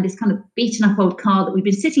stuck behind this kind of beaten up old car that we'd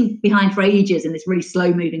been sitting behind for ages in this really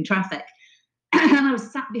slow moving traffic. And I was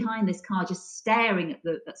sat behind this car just staring at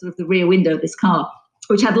sort of the rear window of this car,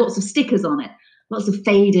 which had lots of stickers on it, lots of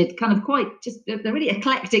faded, kind of quite just a really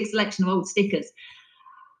eclectic selection of old stickers.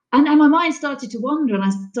 And my mind started to wander, and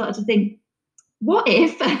I started to think, what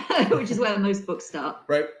if, which is where most books start,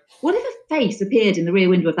 right? What if a face appeared in the rear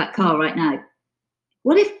window of that car right now?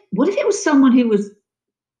 What if it was someone who was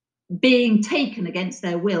being taken against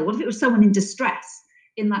their will? What if it was someone in distress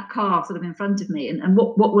in that car sort of in front of me? And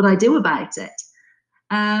what would I do about it?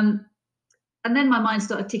 And then my mind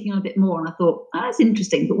started ticking on a bit more, and I thought, that's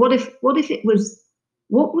interesting. But what if it was,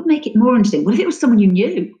 what would make it more interesting? What if it was someone you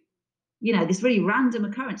knew? This really random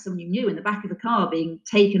occurrence, someone you knew in the back of the car being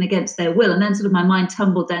taken against their will. And then sort of my mind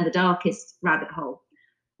tumbled down the darkest rabbit hole.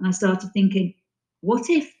 And I started thinking, what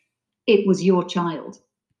if it was your child?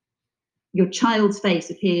 Your child's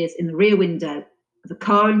face appears in the rear window of a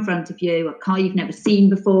car in front of you, a car you've never seen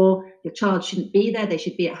before. Your child shouldn't be there. They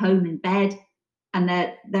should be at home in bed. and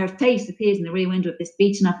their face appears in the rear window of this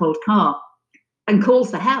beaten up old car and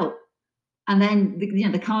calls for help. And then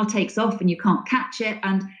the car takes off and you can't catch it.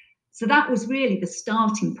 And so that was really the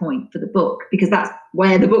starting point for the book, because that's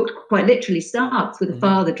where the book quite literally starts, with the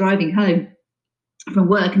father driving home from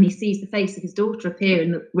work, and he sees the face of his daughter appear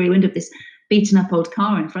in the rear window of this beaten up old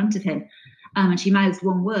car in front of him. And she mouths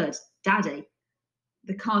one word, "Daddy."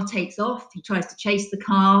 The car takes off. He tries to chase the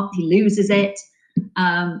car. He loses it.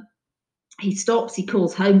 He stops. He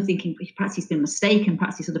calls home, thinking perhaps he's been mistaken.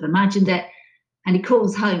 Perhaps he sort of imagined it. And he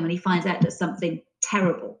calls home and he finds out that something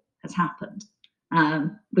terrible has happened,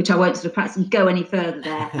 which I won't sort of perhaps go any further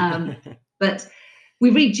there. But we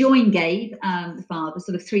rejoin Gabe, the father,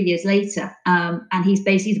 sort of 3 years later, and he's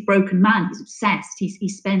a broken man. He's obsessed. He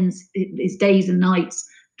spends his days and nights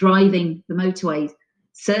driving the motorway,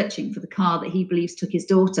 searching for the car that he believes took his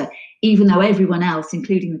daughter, even though everyone else,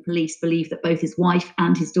 including the police, believe that both his wife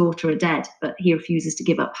and his daughter are dead, but he refuses to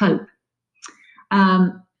give up hope.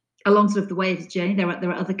 Along sort of the way of his journey, there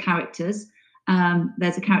are other characters.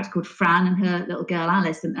 There's a character called Fran and her little girl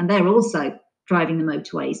Alice, and they're also driving the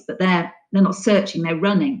motorways, but they're not searching, they're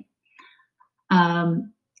running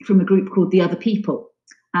from a group called The Other People.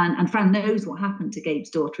 And Fran knows what happened to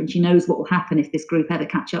Gabe's daughter, and she knows what will happen if this group ever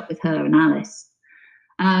catch up with her and Alice.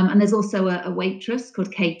 And there's also a waitress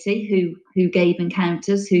called Katie who Gabe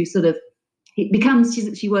encounters, who sort of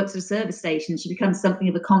she works at a service station. She becomes something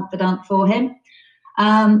of a confidant for him.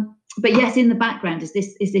 But yes, in the background is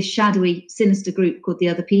this shadowy, sinister group called The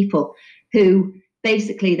Other People, who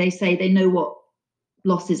basically they say they know what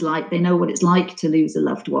loss is like. They know what it's like to lose a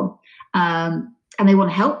loved one. And they want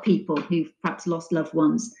to help people who've perhaps lost loved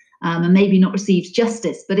ones and maybe not received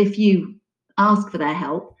justice. But if you ask for their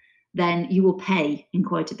help, then you will pay in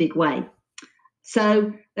quite a big way.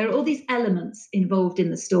 So there are all these elements involved in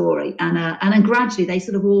the story, and then gradually they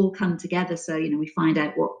sort of all come together. So, we find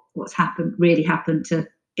out what's really happened to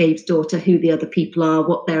Gabe's daughter, who the other people are,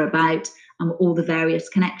 what they're about, and what all the various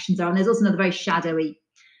connections are. And there's also another very shadowy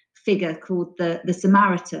figure called the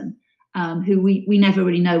Samaritan, who we never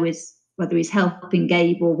really know whether he's helping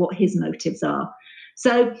Gabe or what his motives are.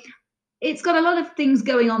 So it's got a lot of things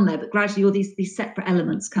going on there, but gradually all these separate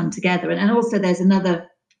elements come together. And also there's another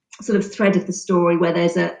sort of thread of the story where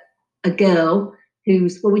there's a girl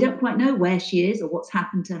who's, we don't quite know where she is or what's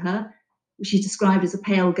happened to her. She's described as a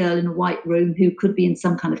pale girl in a white room who could be in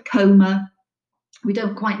some kind of coma. We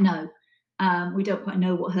don't quite know. We don't quite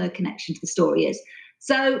know what her connection to the story is.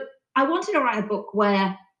 So I wanted to write a book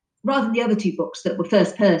where, rather than the other two books that were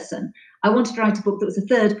first person, I wanted to write a book that was a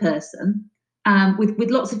third person,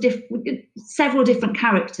 with lots of several different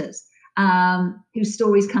characters whose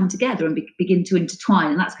stories come together and begin to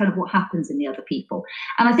intertwine. And that's kind of what happens in The Other People.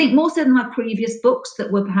 And I think more so than my previous books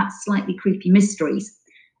that were perhaps slightly creepy mysteries,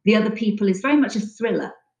 The Other People is very much a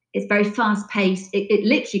thriller. It's very fast paced. It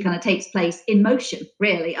literally kind of takes place in motion,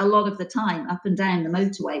 really, a lot of the time, up and down the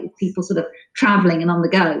motorway with people sort of traveling and on the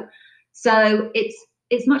go. So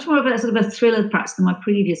it's much more of a sort of a thriller perhaps than my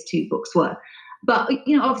previous two books were. But,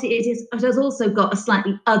 obviously it has also got a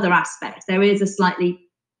slightly other aspect. There is a slightly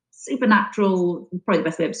supernatural, probably the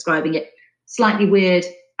best way of describing it, slightly weird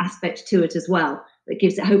aspect to it as well, that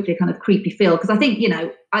gives it hopefully a kind of creepy feel. Because I think,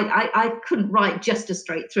 I couldn't write just a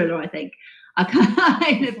straight thriller, I think.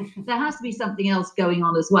 There has to be something else going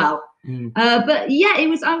on as well. But yeah, it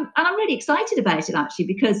was, and I'm really excited about it actually,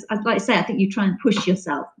 because like I say, I think you try and push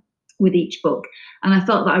yourself with each book. And I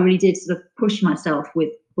felt that I really did sort of push myself with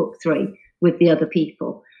book 3, with The Other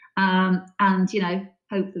People. And,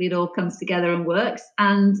 hopefully it all comes together and works.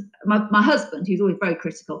 And my husband, who's always very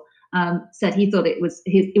critical, said he thought it was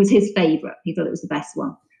his favorite. He thought it was the best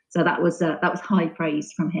one. So that was high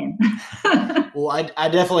praise from him. Well, I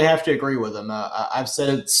definitely have to agree with him. I've said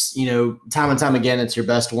it's, time and time again, it's your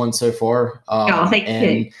best one so far.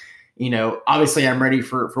 Thank you. Obviously I'm ready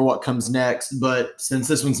for what comes next, but since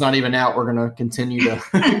this one's not even out, we're going to continue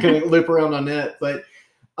to loop around on it. But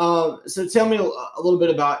so tell me a little bit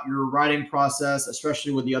about your writing process,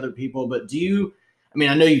 especially with The Other People. But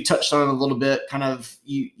I know you touched on it a little bit,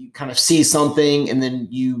 you kind of see something and then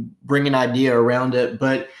you bring an idea around it.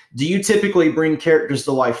 But do you typically bring characters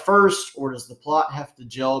to life first, or does the plot have to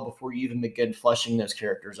gel before you even begin fleshing those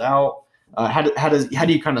characters out? How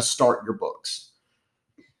do you kind of start your books?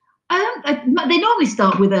 They normally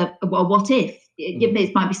start with a what if.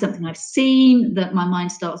 It might be something I've seen that my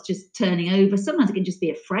mind starts just turning over. Sometimes it can just be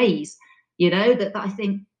a phrase, that I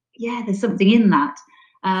think, yeah, there's something in that.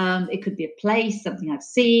 It could be a place, something I've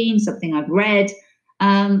seen, something I've read.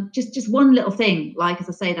 Just one little thing, like, as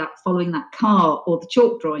I say, that following that car, or the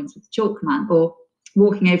chalk drawings with the chalk man, or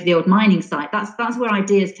walking over the old mining site. That's where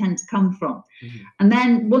ideas tend to come from. Mhm. And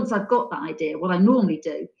then once I've got that idea, what I normally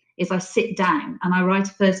do is I sit down and I write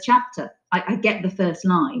a first chapter. I get the first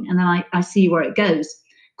line and then I see where it goes.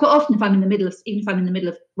 Quite often, if I'm in the middle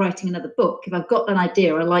of writing another book, if I've got an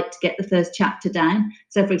idea, I like to get the first chapter down.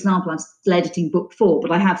 So, for example, I'm still editing book 4,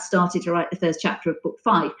 but I have started to write the first chapter of book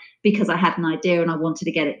 5 because I had an idea and I wanted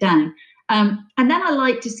to get it down. And then I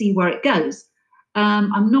like to see where it goes.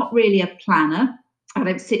 I'm not really a planner. I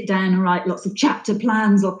don't sit down and write lots of chapter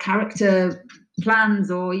plans or character plans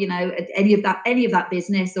or any of that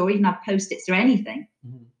business, or even have post-its or anything.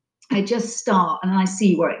 Mm-hmm. I just start and I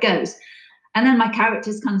see where it goes. And then my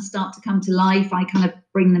characters kind of start to come to life. I kind of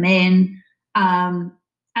bring them in. And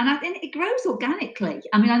I think it grows organically.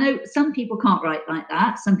 I mean, I know some people can't write like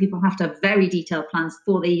that. Some people have to have very detailed plans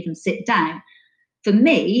before they even sit down. For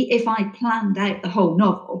me, if I planned out the whole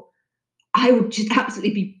novel, I would just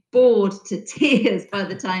absolutely be bored to tears by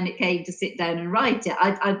the time it came to sit down and write it.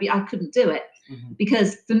 I couldn't do it. Mm-hmm.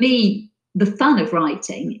 Because for me, the fun of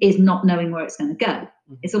writing is not knowing where it's going to go.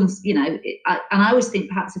 Mm-hmm. It's almost, and I always think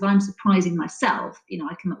perhaps if I'm surprising myself,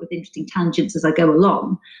 I come up with interesting tangents as I go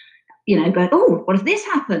along, go, oh, what if this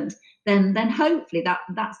happened? Then hopefully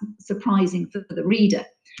that's surprising for the reader.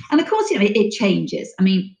 And of course, it changes. I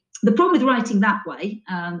mean, the problem with writing that way,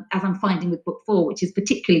 as I'm finding with book 4, which is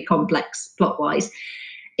particularly complex plot-wise,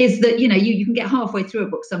 is that, you can get halfway through a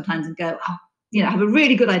book sometimes and go, oh, have a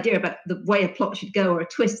really good idea about the way a plot should go or a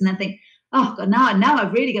twist, and then think, oh God, now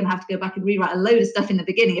I'm really going to have to go back and rewrite a load of stuff in the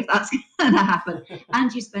beginning if that's going to happen.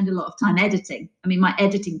 And you spend a lot of time editing. I mean, my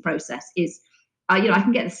editing process is, I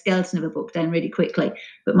can get the skeleton of a book down really quickly,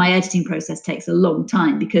 but my editing process takes a long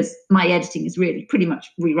time because my editing is really pretty much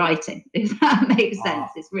rewriting, if that makes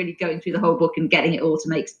sense. It's really going through the whole book and getting it all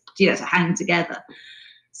to hang together.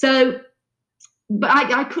 So, but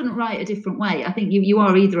I couldn't write a different way. I think you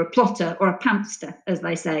are either a plotter or a pantster, as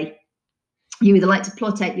they say. You either like to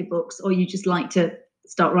plot out your books or you just like to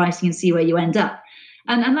start writing and see where you end up.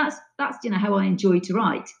 And that's how I enjoy to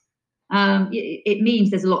write. It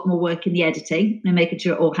means there's a lot more work in the editing and making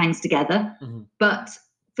sure it all hangs together. Mm-hmm. But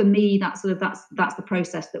for me, that's the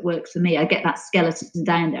process that works for me. I get that skeleton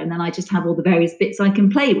down there and then I just have all the various bits I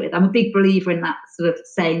can play with. I'm a big believer in that sort of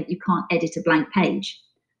saying you can't edit a blank page.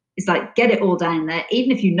 It's like, get it all down there,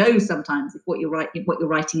 even if sometimes if what you're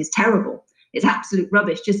writing is terrible. It's absolute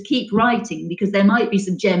rubbish. Just keep writing because there might be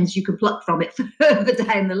some gems you can pluck from it further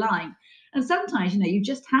down the line. And sometimes, you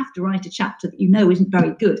just have to write a chapter that isn't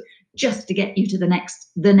very good just to get you to the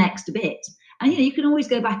next bit. And you can always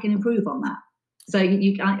go back and improve on that. So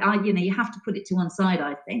you have to put it to one side.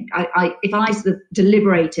 I think if I sort of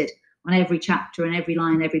deliberated on every chapter and every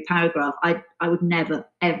line, every paragraph, I would never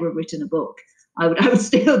ever have written a book. I would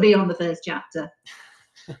still be on the first chapter.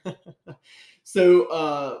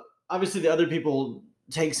 So obviously, the other people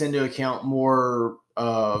takes into account more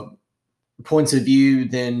points of view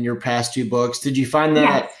than your past 2 books. Did you find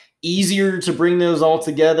that easier to bring those all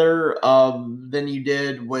together than you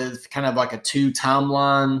did with kind of like a 2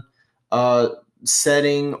 timeline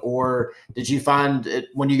setting, or did you find it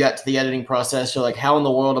when you got to the editing process, you're like, how in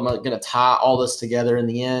the world am I going to tie all this together in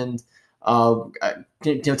the end? Tell me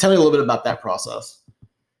a little bit about that process.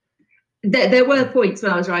 There were points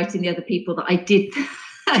when I was writing the other people that I did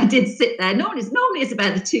sit there. Normally it's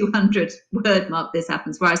about the 200 word mark this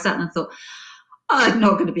happens, where I sat and thought, I'm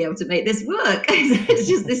not going to be able to make this work. It's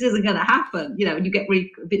just, this isn't going to happen. And you get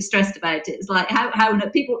really a bit stressed about it. It's like, how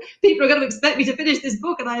people are going to expect me to finish this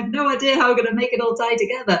book and I have no idea how I'm going to make it all tie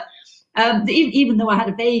together. Even though I had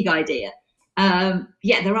a vague idea.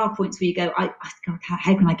 There are points where you go,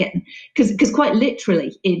 how can I get them? Because quite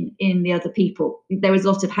literally in the other people, there is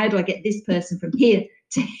a lot of how do I get this person from here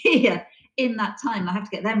to here in that time? I have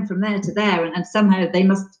to get them from there to there, and somehow they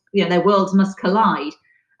must, their worlds must collide.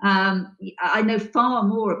 I know far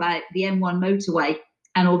more about the M1 motorway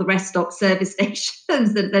and all the rest stop service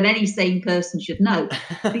stations than any sane person should know,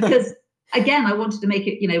 because again, I wanted to make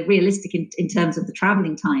it, realistic in terms of the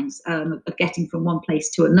traveling times of getting from one place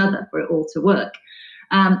to another for it all to work.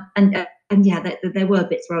 There were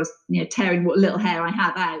bits where I was, tearing what little hair I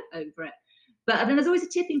have out over it. But then there's always a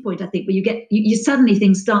tipping point, I think, where you suddenly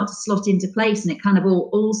things start to slot into place, and it kind of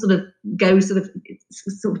all sort of goes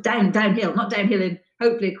sort of downhill, not downhill in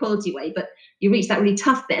hopefully a quality way, but you reach that really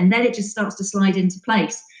tough bit, and then it just starts to slide into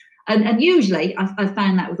place. And usually I've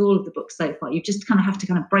found that with all of the books so far, you just kind of have to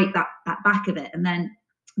kind of break that back of it, and then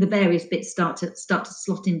the various bits start to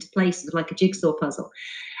slot into place, sort of like a jigsaw puzzle.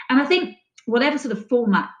 And I think whatever sort of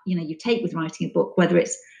format you take with writing a book, whether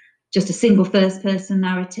it's just a single first person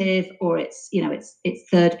narrative or it's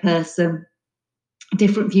third person,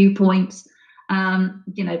 different viewpoints,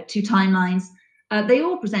 two timelines. They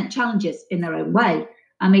all present challenges in their own way.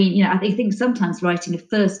 I mean, I think sometimes writing a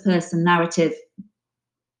first-person narrative,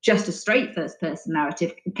 just a straight first-person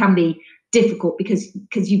narrative, can be difficult because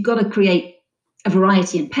you've got to create a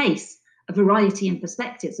variety in pace, a variety in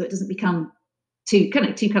perspective, so it doesn't become too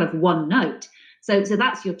kind of one note. So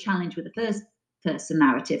that's your challenge with the first-person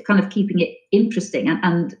narrative, kind of keeping it interesting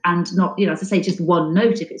and not, as I say, just one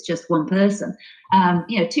note if it's just one person.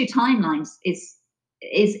 Two timelines is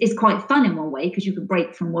quite fun in one way because you can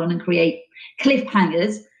break from one and create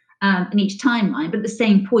cliffhangers in each timeline. But at the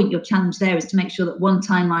same point, your challenge there is to make sure that one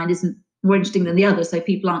timeline isn't more interesting than the other, so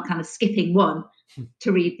people aren't kind of skipping one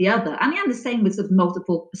to read the other. And the same with sort of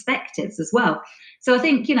multiple perspectives as well. So I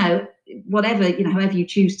think, however you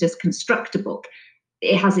choose to construct a book,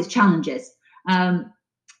 it has its challenges.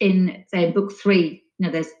 In, say, book 3,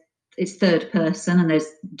 it's third person and there's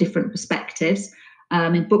different perspectives.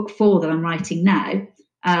 In book 4 that I'm writing now,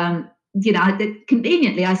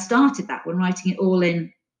 conveniently I started that one writing it all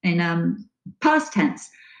in past tense.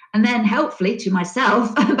 And then helpfully to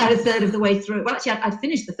myself, about a third of the way through, well, actually, I'd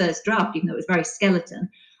finished the first draft, even though it was very skeleton.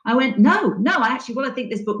 I went, no, actually, what I think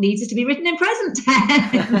this book needs is to be written in present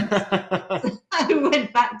tense. I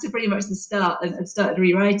went back to pretty much the start and started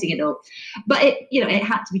rewriting it all. But it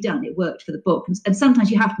had to be done. It worked for the book. And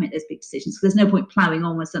sometimes you have to make those big decisions because there's no point ploughing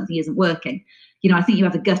on when something isn't working. I think you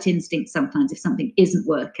have a gut instinct sometimes if something isn't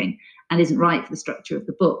working and isn't right for the structure of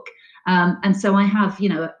the book. And so I have,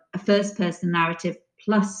 a first-person narrative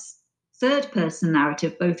plus third-person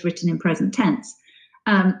narrative, both written in present tense,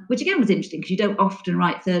 which again was interesting because you don't often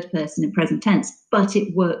write third-person in present tense, but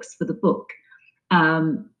it works for the book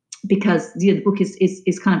because the book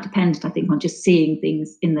is kind of dependent, I think, on just seeing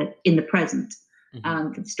things in the present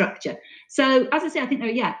for the structure. So as I say, I think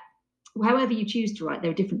however you choose to write, there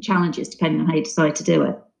are different challenges depending on how you decide to do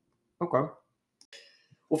it. Okay.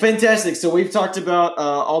 Well, fantastic. So we've talked about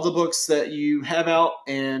all the books that you have out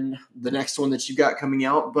and the next one that you've got coming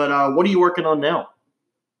out. But what are you working on now?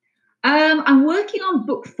 I'm working on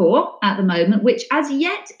book 4 at the moment, which as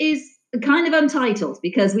yet is kind of untitled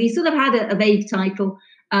because we sort of had a vague title,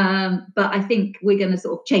 but I think we're going to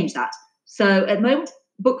sort of change that. So at the moment,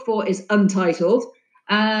 book 4 is untitled,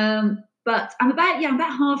 but I'm about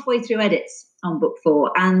halfway through edits on book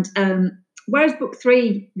 4. And whereas book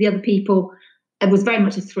 3, The Other People, it was very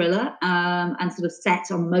much a thriller and sort of set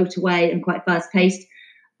on motorway and quite fast paced.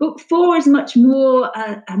 Book 4 is much more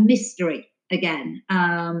a mystery again,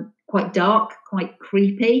 quite dark, quite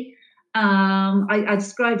creepy. I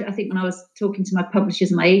described it, I think, when I was talking to my publishers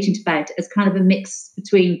and my agent about it, as kind of a mix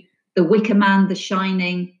between The Wicker Man, The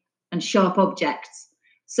Shining, and Sharp Objects.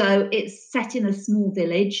 So it's set in a small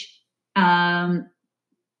village to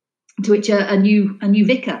which a new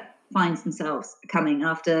vicar finds themselves coming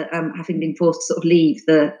after having been forced to sort of leave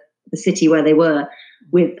the city where they were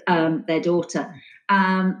with their daughter.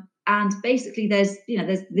 And basically this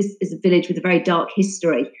is a village with a very dark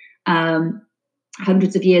history.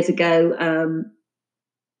 Hundreds of years ago,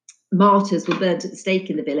 martyrs were burnt at the stake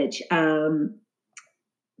in the village,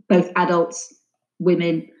 both adults,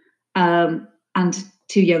 women, and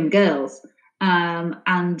 2 young girls.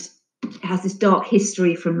 And it has this dark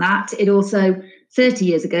history from that. It also, 30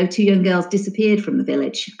 years ago, 2 young girls disappeared from the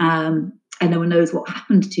village, and no one knows what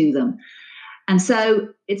happened to them. And so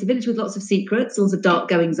it's a village with lots of secrets, lots of dark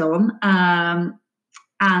goings on,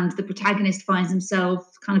 and the protagonist finds himself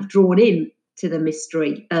kind of drawn in to the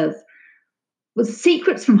mystery of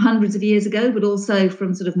secrets from hundreds of years ago, but also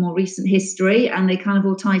from sort of more recent history, and they kind of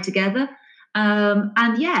all tie together.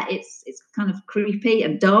 It's kind of creepy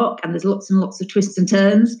and dark, and there's lots and lots of twists and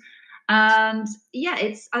turns. And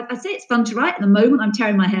I'd say it's fun to write. At the moment, I'm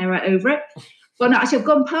tearing my hair out over it. Well, no, actually, I've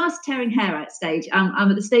gone past tearing hair out stage. I'm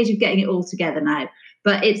at the stage of getting it all together now.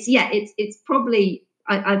 But it's probably,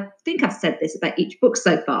 I think I've said this about each book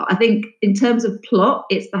so far. I think in terms of plot,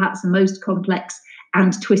 it's perhaps the most complex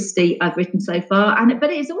and twisty I've written so far.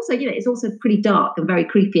 But it's also, it's also pretty dark and very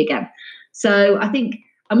creepy again. So I think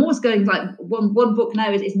I'm always going like one book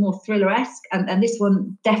now is more thriller-esque, and this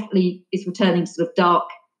one definitely is returning to sort of dark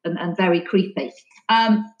and very creepy.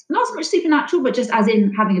 Not so much supernatural, but just as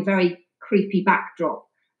in having a very creepy backdrop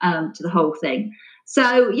to the whole thing.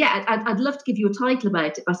 So I'd love to give you a title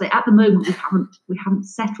about it, but I say at the moment we haven't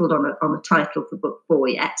settled on a title for book 4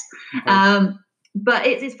 yet. Okay. But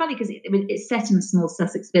it's funny because it's set in a small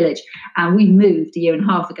Sussex village, and we moved a year and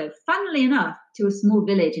a half ago, funnily enough, to a small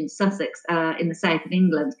village in Sussex in the south of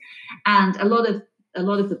England, and a lot of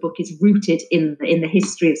the book is rooted in the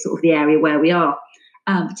history of sort of the area where we are.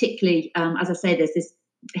 Particularly, as I say, there's this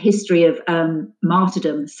history of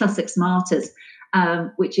martyrdom, Sussex martyrs,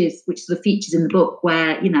 which sort of features in the book,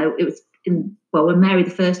 where, you know, it was when Mary the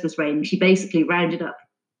First was reigning, she basically rounded up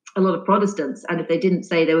a lot of Protestants, and if they didn't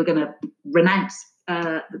say they were going to renounce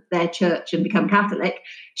their church and become Catholic,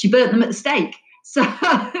 she burnt them at the stake. So,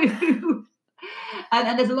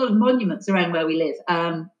 and there's a lot of monuments around where we live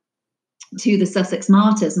to the Sussex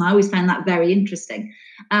martyrs, and I always found that very interesting.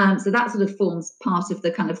 So that sort of forms part of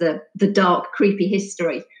the kind of the dark, creepy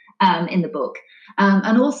history in the book.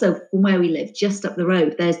 And also from where we live, just up the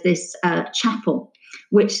road, there's this chapel,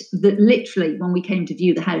 which literally, when we came to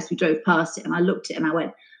view the house, we drove past it, and I looked at it and I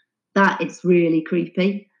went, that is really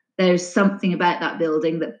creepy. There's something about that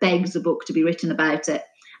building that begs a book to be written about it.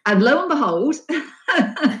 And lo and behold,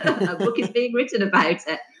 a book is being written about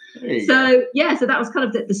it. So that was kind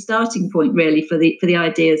of the starting point, really, for the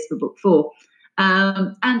ideas for book 4.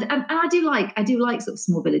 And I do like sort of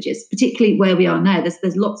small villages, particularly where we are now.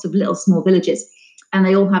 There's lots of little small villages, and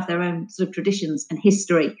they all have their own sort of traditions and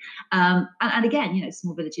history. And again, you know,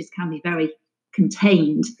 small villages can be very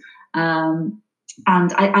contained.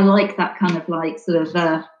 And I like that kind of like sort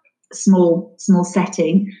of small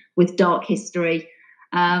setting with dark history.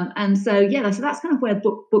 And so that's kind of where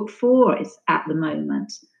book 4 is at the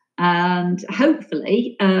moment. And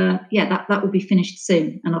hopefully, that will be finished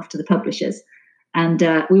soon and off to the publishers. And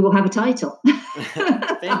we will have a title.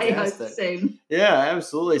 I hope soon. Yeah,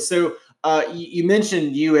 absolutely. So you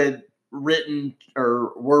mentioned you had written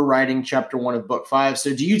or were writing chapter 1 of book 5.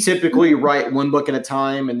 So do you typically write one book at a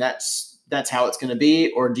time, and that's how it's going to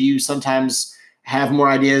be? Or do you sometimes have more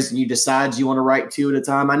ideas and you decide you want to write 2 at a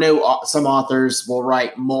time? I know some authors will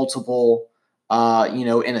write multiple,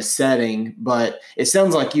 in a setting, but it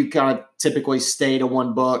sounds like you kind of typically stay to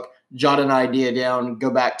one book, jot an idea down, go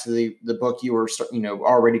back to the book you were,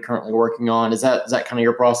 already currently working on. Is that kind of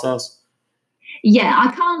your process? Yeah,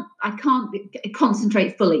 I can't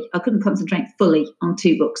concentrate fully. I couldn't concentrate fully on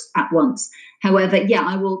 2 books at once. However,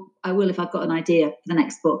 I will if I've got an idea for the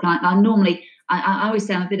next book. I normally, I always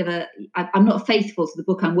say I'm not faithful to the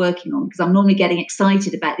book I'm working on, because I'm normally getting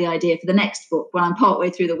excited about the idea for the next book when I'm partway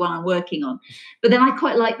through the one I'm working on. But then I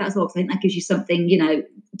quite like that as well, because I think that gives you something,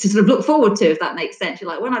 to sort of look forward to, if that makes sense. You're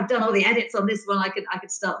like, when I've done all the edits on this one, I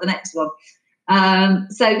could start the next one.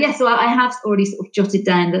 So I have already sort of jotted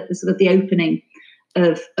down the sort of the opening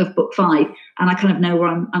of book 5, and I kind of know where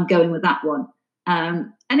I'm going with that one.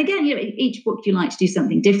 And again, each book you like to do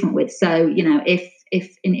something different with. So,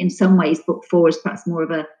 if in some ways book 4 is perhaps more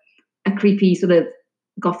of a creepy sort of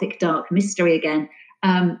gothic dark mystery again,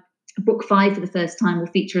 book 5 for the first time will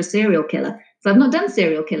feature a serial killer. So I've not done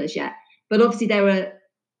serial killers yet, but obviously there are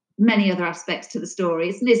many other aspects to the story.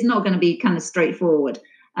 It's not going to be kind of straightforward.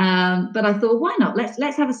 But I thought, why not?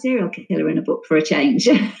 Let's have a serial killer in a book for a change.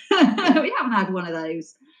 We haven't had one of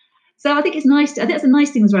those. So I think it's nice. I think that's a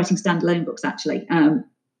nice thing with writing standalone books, actually.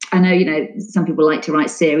 I know, some people like to write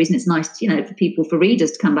series, and it's nice, for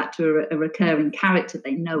readers to come back to a recurring character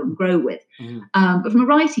they know and grow with. Mm-hmm. But from a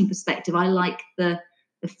writing perspective, I like the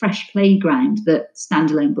fresh playground that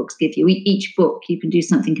standalone books give you. Each book you can do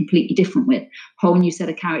something completely different with. Whole new set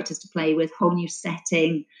of characters to play with, whole new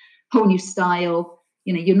setting, whole new style.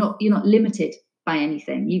 You're not limited by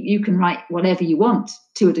anything. You can write whatever you want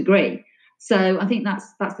to a degree. So I think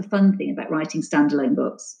that's the fun thing about writing standalone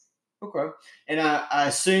books. Okay. And I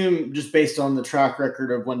assume, just based on the track record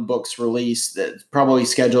of when books release, that it's probably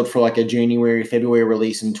scheduled for like a January, February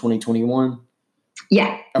release in 2021.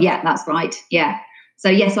 Yeah. Okay. Yeah, that's right. Yeah. So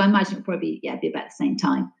I imagine it'll probably be about the same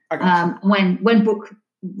time. When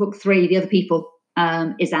book 3, The Other People,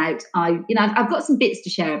 is out, I've got some bits to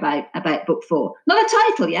share about book 4. Not a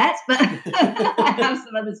title yet, but I have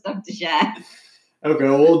some other stuff to share. Okay,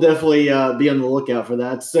 well, we'll definitely be on the lookout for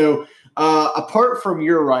that. So apart from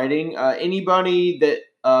your writing, anybody that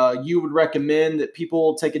you would recommend that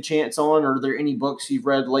people take a chance on? Or are there any books you've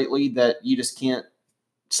read lately that you just can't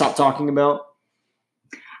stop talking about?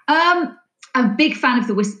 I'm a big fan of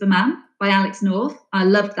The Whisper Man by Alex North. I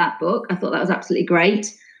loved that book. I thought that was absolutely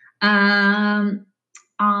great.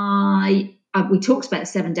 We talked about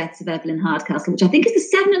 7 Deaths of Evelyn Hardcastle, which I think is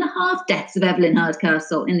the 7.5 Deaths of Evelyn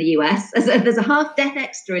Hardcastle in the US. There's a half death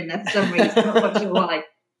extra in there for some reason. I'm not quite sure why.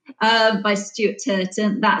 By Stuart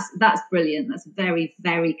Turton. That's brilliant. That's a very,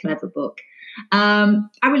 very clever book. I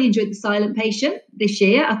really enjoyed The Silent Patient this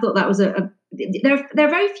year. I thought that was there are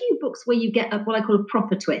very few books where you get what I call a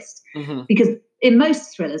proper twist, mm-hmm. because in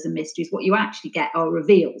most thrillers and mysteries, what you actually get are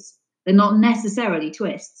reveals. They're not necessarily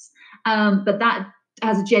twists, but that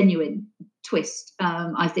has a genuine twist,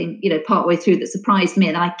 I think, partway through, that surprised me,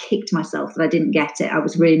 and I kicked myself that I didn't get it. I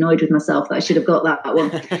was really annoyed with myself that I should have got that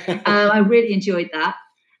one. I really enjoyed that.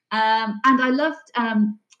 And I loved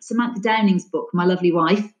Samantha Downing's book, My Lovely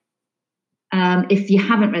Wife. If you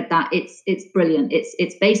haven't read that, it's brilliant.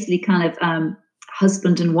 It's basically kind of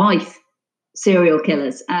husband and wife serial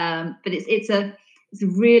killers, but it's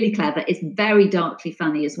really clever. It's very darkly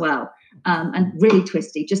funny as well, and really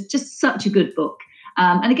twisty. Just such a good book.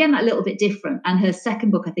 And again, that little bit different. And her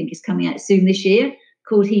second book, I think, is coming out soon this year,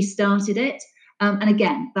 called He Started It. And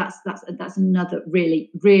again, that's another really,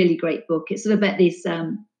 really great book. It's sort of about this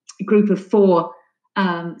group of 4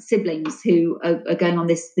 siblings who are going on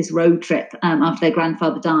this road trip after their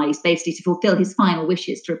grandfather dies, basically to fulfill his final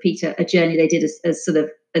wishes, to repeat a journey they did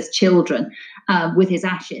as children with his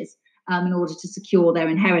ashes, in order to secure their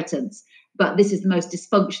inheritance. But this is the most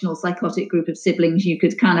dysfunctional, psychotic group of siblings you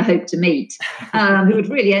could kind of hope to meet, who would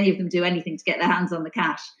really, any of them, do anything to get their hands on the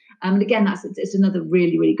cash. And again, it's another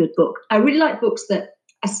really, really good book. I really like books that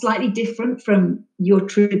are slightly different from your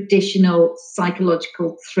traditional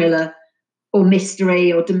psychological thriller or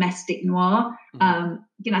mystery or domestic noir.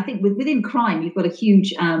 Mm-hmm. I think within crime, you've got a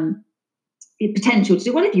huge potential to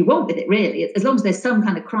do whatever you want with it, really. As long as there's some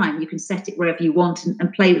kind of crime, you can set it wherever you want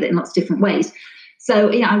and play with it in lots of different ways.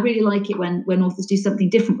 So, I really like it when authors do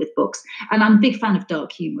something different with books. And I'm a big fan of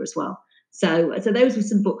dark humor as well. So those were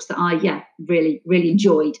some books that I, really, really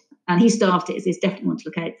enjoyed. And He Started It is definitely one to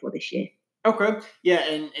look out for this year. Okay. Yeah,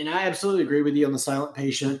 and I absolutely agree with you on The Silent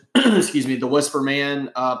Patient. Excuse me, The Whisper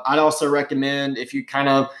Man. I'd also recommend, if you kind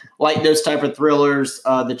of like those type of thrillers,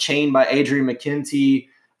 The Chain by Adrian McKenty,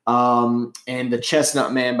 and The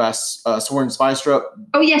Chestnut Man by Soren Sveistrup.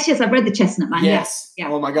 Oh, yes, I've read The Chestnut Man. Yes. Yeah.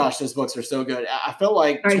 Oh, my gosh, those books are so good. I felt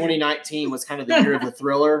like 2019 was kind of the year of the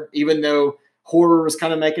thriller, even though horror was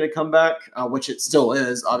kind of making a comeback, which it still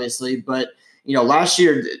is, obviously. But last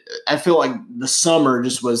year, I feel like the summer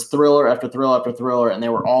just was thriller after thriller after thriller, and they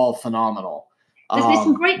were all phenomenal. There's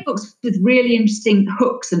some great books with really interesting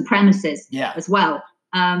hooks and premises as well,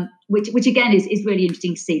 which again is really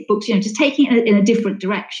interesting to see. Books, just taking it in a different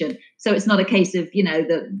direction. So it's not a case of,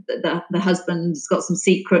 the husband's got some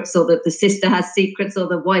secrets, or the sister has secrets, or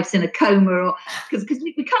the wife's in a coma, or because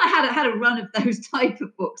we kind of had a run of those type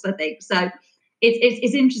of books, I think. So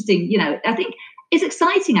it's interesting. I think it's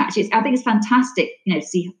exciting, actually. I think it's fantastic, to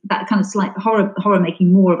see that kind of slight horror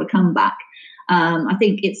making more of a comeback. I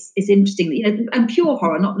think it's interesting, and pure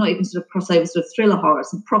horror, not even sort of crossover sort of thriller horror,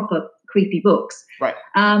 some proper creepy books. Right.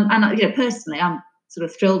 And personally, I'm sort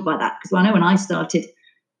of thrilled by that, because I know when I started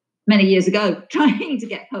many years ago trying to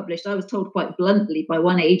get published, I was told quite bluntly by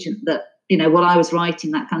one agent that what I was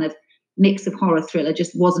writing, that kind of mix of horror thriller,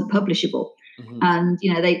 just wasn't publishable. Mm-hmm. And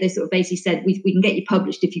they sort of basically said, we can get you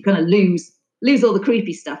published if you kind of lose all the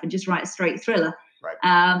creepy stuff and just write a straight thriller. Right.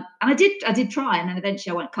 And I did try, and then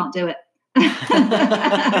eventually I went, can't do it.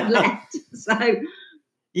 Left. So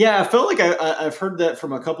yeah, I felt like I've heard that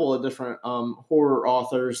from a couple of different horror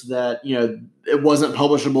authors, that it wasn't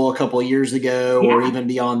publishable a couple of years ago, or even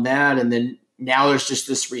beyond that, and then now there's just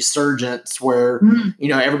this resurgence where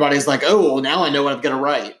everybody's like, oh, well, now I know what I've got to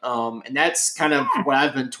write, and that's kind of what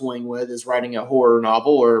I've been toying with, is writing a horror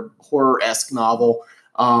novel or horror-esque novel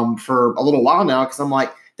for a little while now, because I'm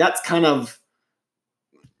like, that's kind of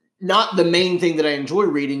not the main thing that I enjoy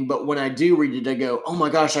reading, but when I do read it, I go, oh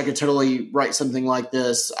my gosh, I could totally write something like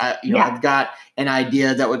this. I've got an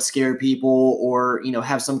idea that would scare people, or,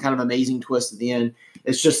 have some kind of amazing twist at the end.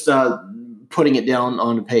 It's just putting it down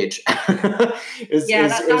on a page. That's always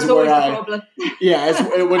the problem.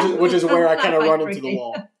 Which is where I kind of run into the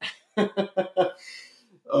wall.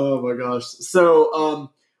 Oh my gosh.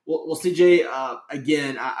 So, well, CJ,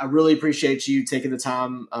 again, I really appreciate you taking the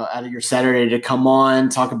time out of your Saturday to come on,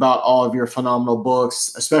 talk about all of your phenomenal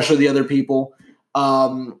books, especially The Other People.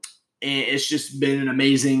 And it's just been an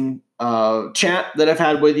amazing chat that I've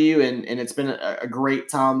had with you, and it's been a great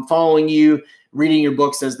time following you, reading your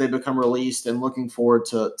books as they become released, and looking forward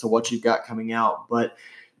to what you've got coming out. But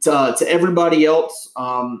to everybody else,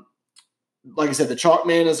 like I said, The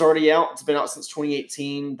Chalkman is already out. It's been out since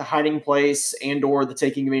 2018. The Hiding Place and/or The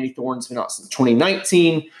Taking of Annie Thorne has been out since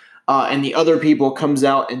 2019. And The Other People comes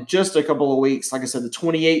out in just a couple of weeks. Like I said, the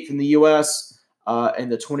 28th in the U.S.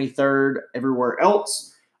 And the 23rd everywhere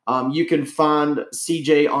else. You can find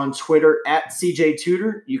CJ on Twitter at CJ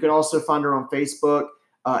Tudor. You can also find her on Facebook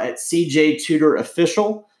at CJ Tudor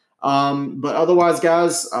Official. But otherwise,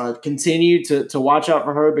 guys, continue to watch out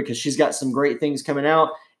for her, because she's got some great things coming out.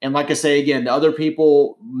 And like I say again, The Other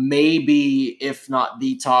People may be, if not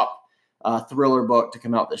the top thriller book to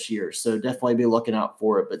come out this year. So definitely be looking out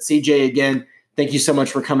for it. But CJ, again, thank you so much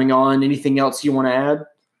for coming on. Anything else you want to add?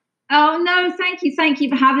 Oh no, thank you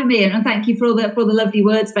for having me, and thank you for all the lovely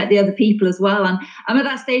words about the other people as well. And I'm at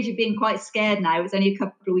that stage of being quite scared now. It's only a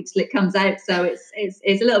couple of weeks till it comes out, so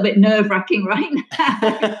it's a little bit nerve-wracking right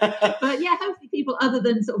now. But yeah, hopefully people other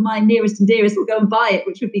than sort of my nearest and dearest will go and buy it,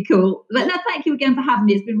 which would be cool. But no, thank you again for having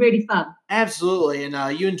me. It's been really fun. Absolutely,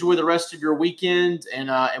 and you enjoy the rest of your weekend, and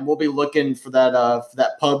we'll be looking for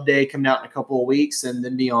that pub day coming out in a couple of weeks, and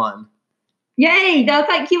then beyond. Yay! No,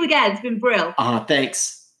 thank you again. It's been brilliant.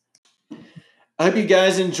 Thanks. I hope you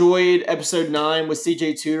guys enjoyed episode 9 with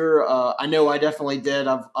CJ Tudor. I know I definitely did.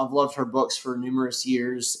 I've loved her books for numerous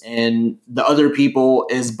years, and The Other People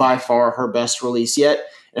is by far her best release yet.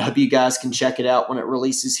 I hope you guys can check it out when it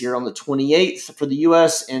releases here on the 28th for the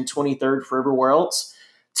U.S. and 23rd for everywhere else.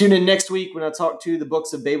 Tune in next week when I talk to the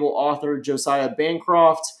Books of Babel author Josiah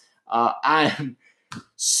Bancroft. I'm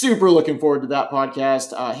super looking forward to that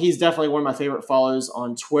podcast. He's definitely one of my favorite follows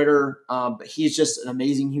on Twitter, but he's just an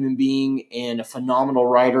amazing human being and a phenomenal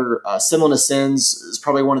writer. Similar to Sins is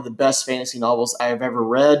probably one of the best fantasy novels I have ever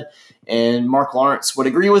read, and Mark Lawrence would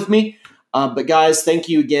agree with me. But guys, thank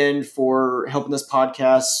you again for helping this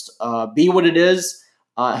podcast be what it is.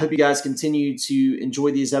 I hope you guys continue to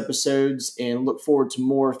enjoy these episodes and look forward to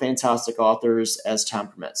more fantastic authors as time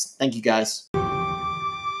permits. Thank you, guys.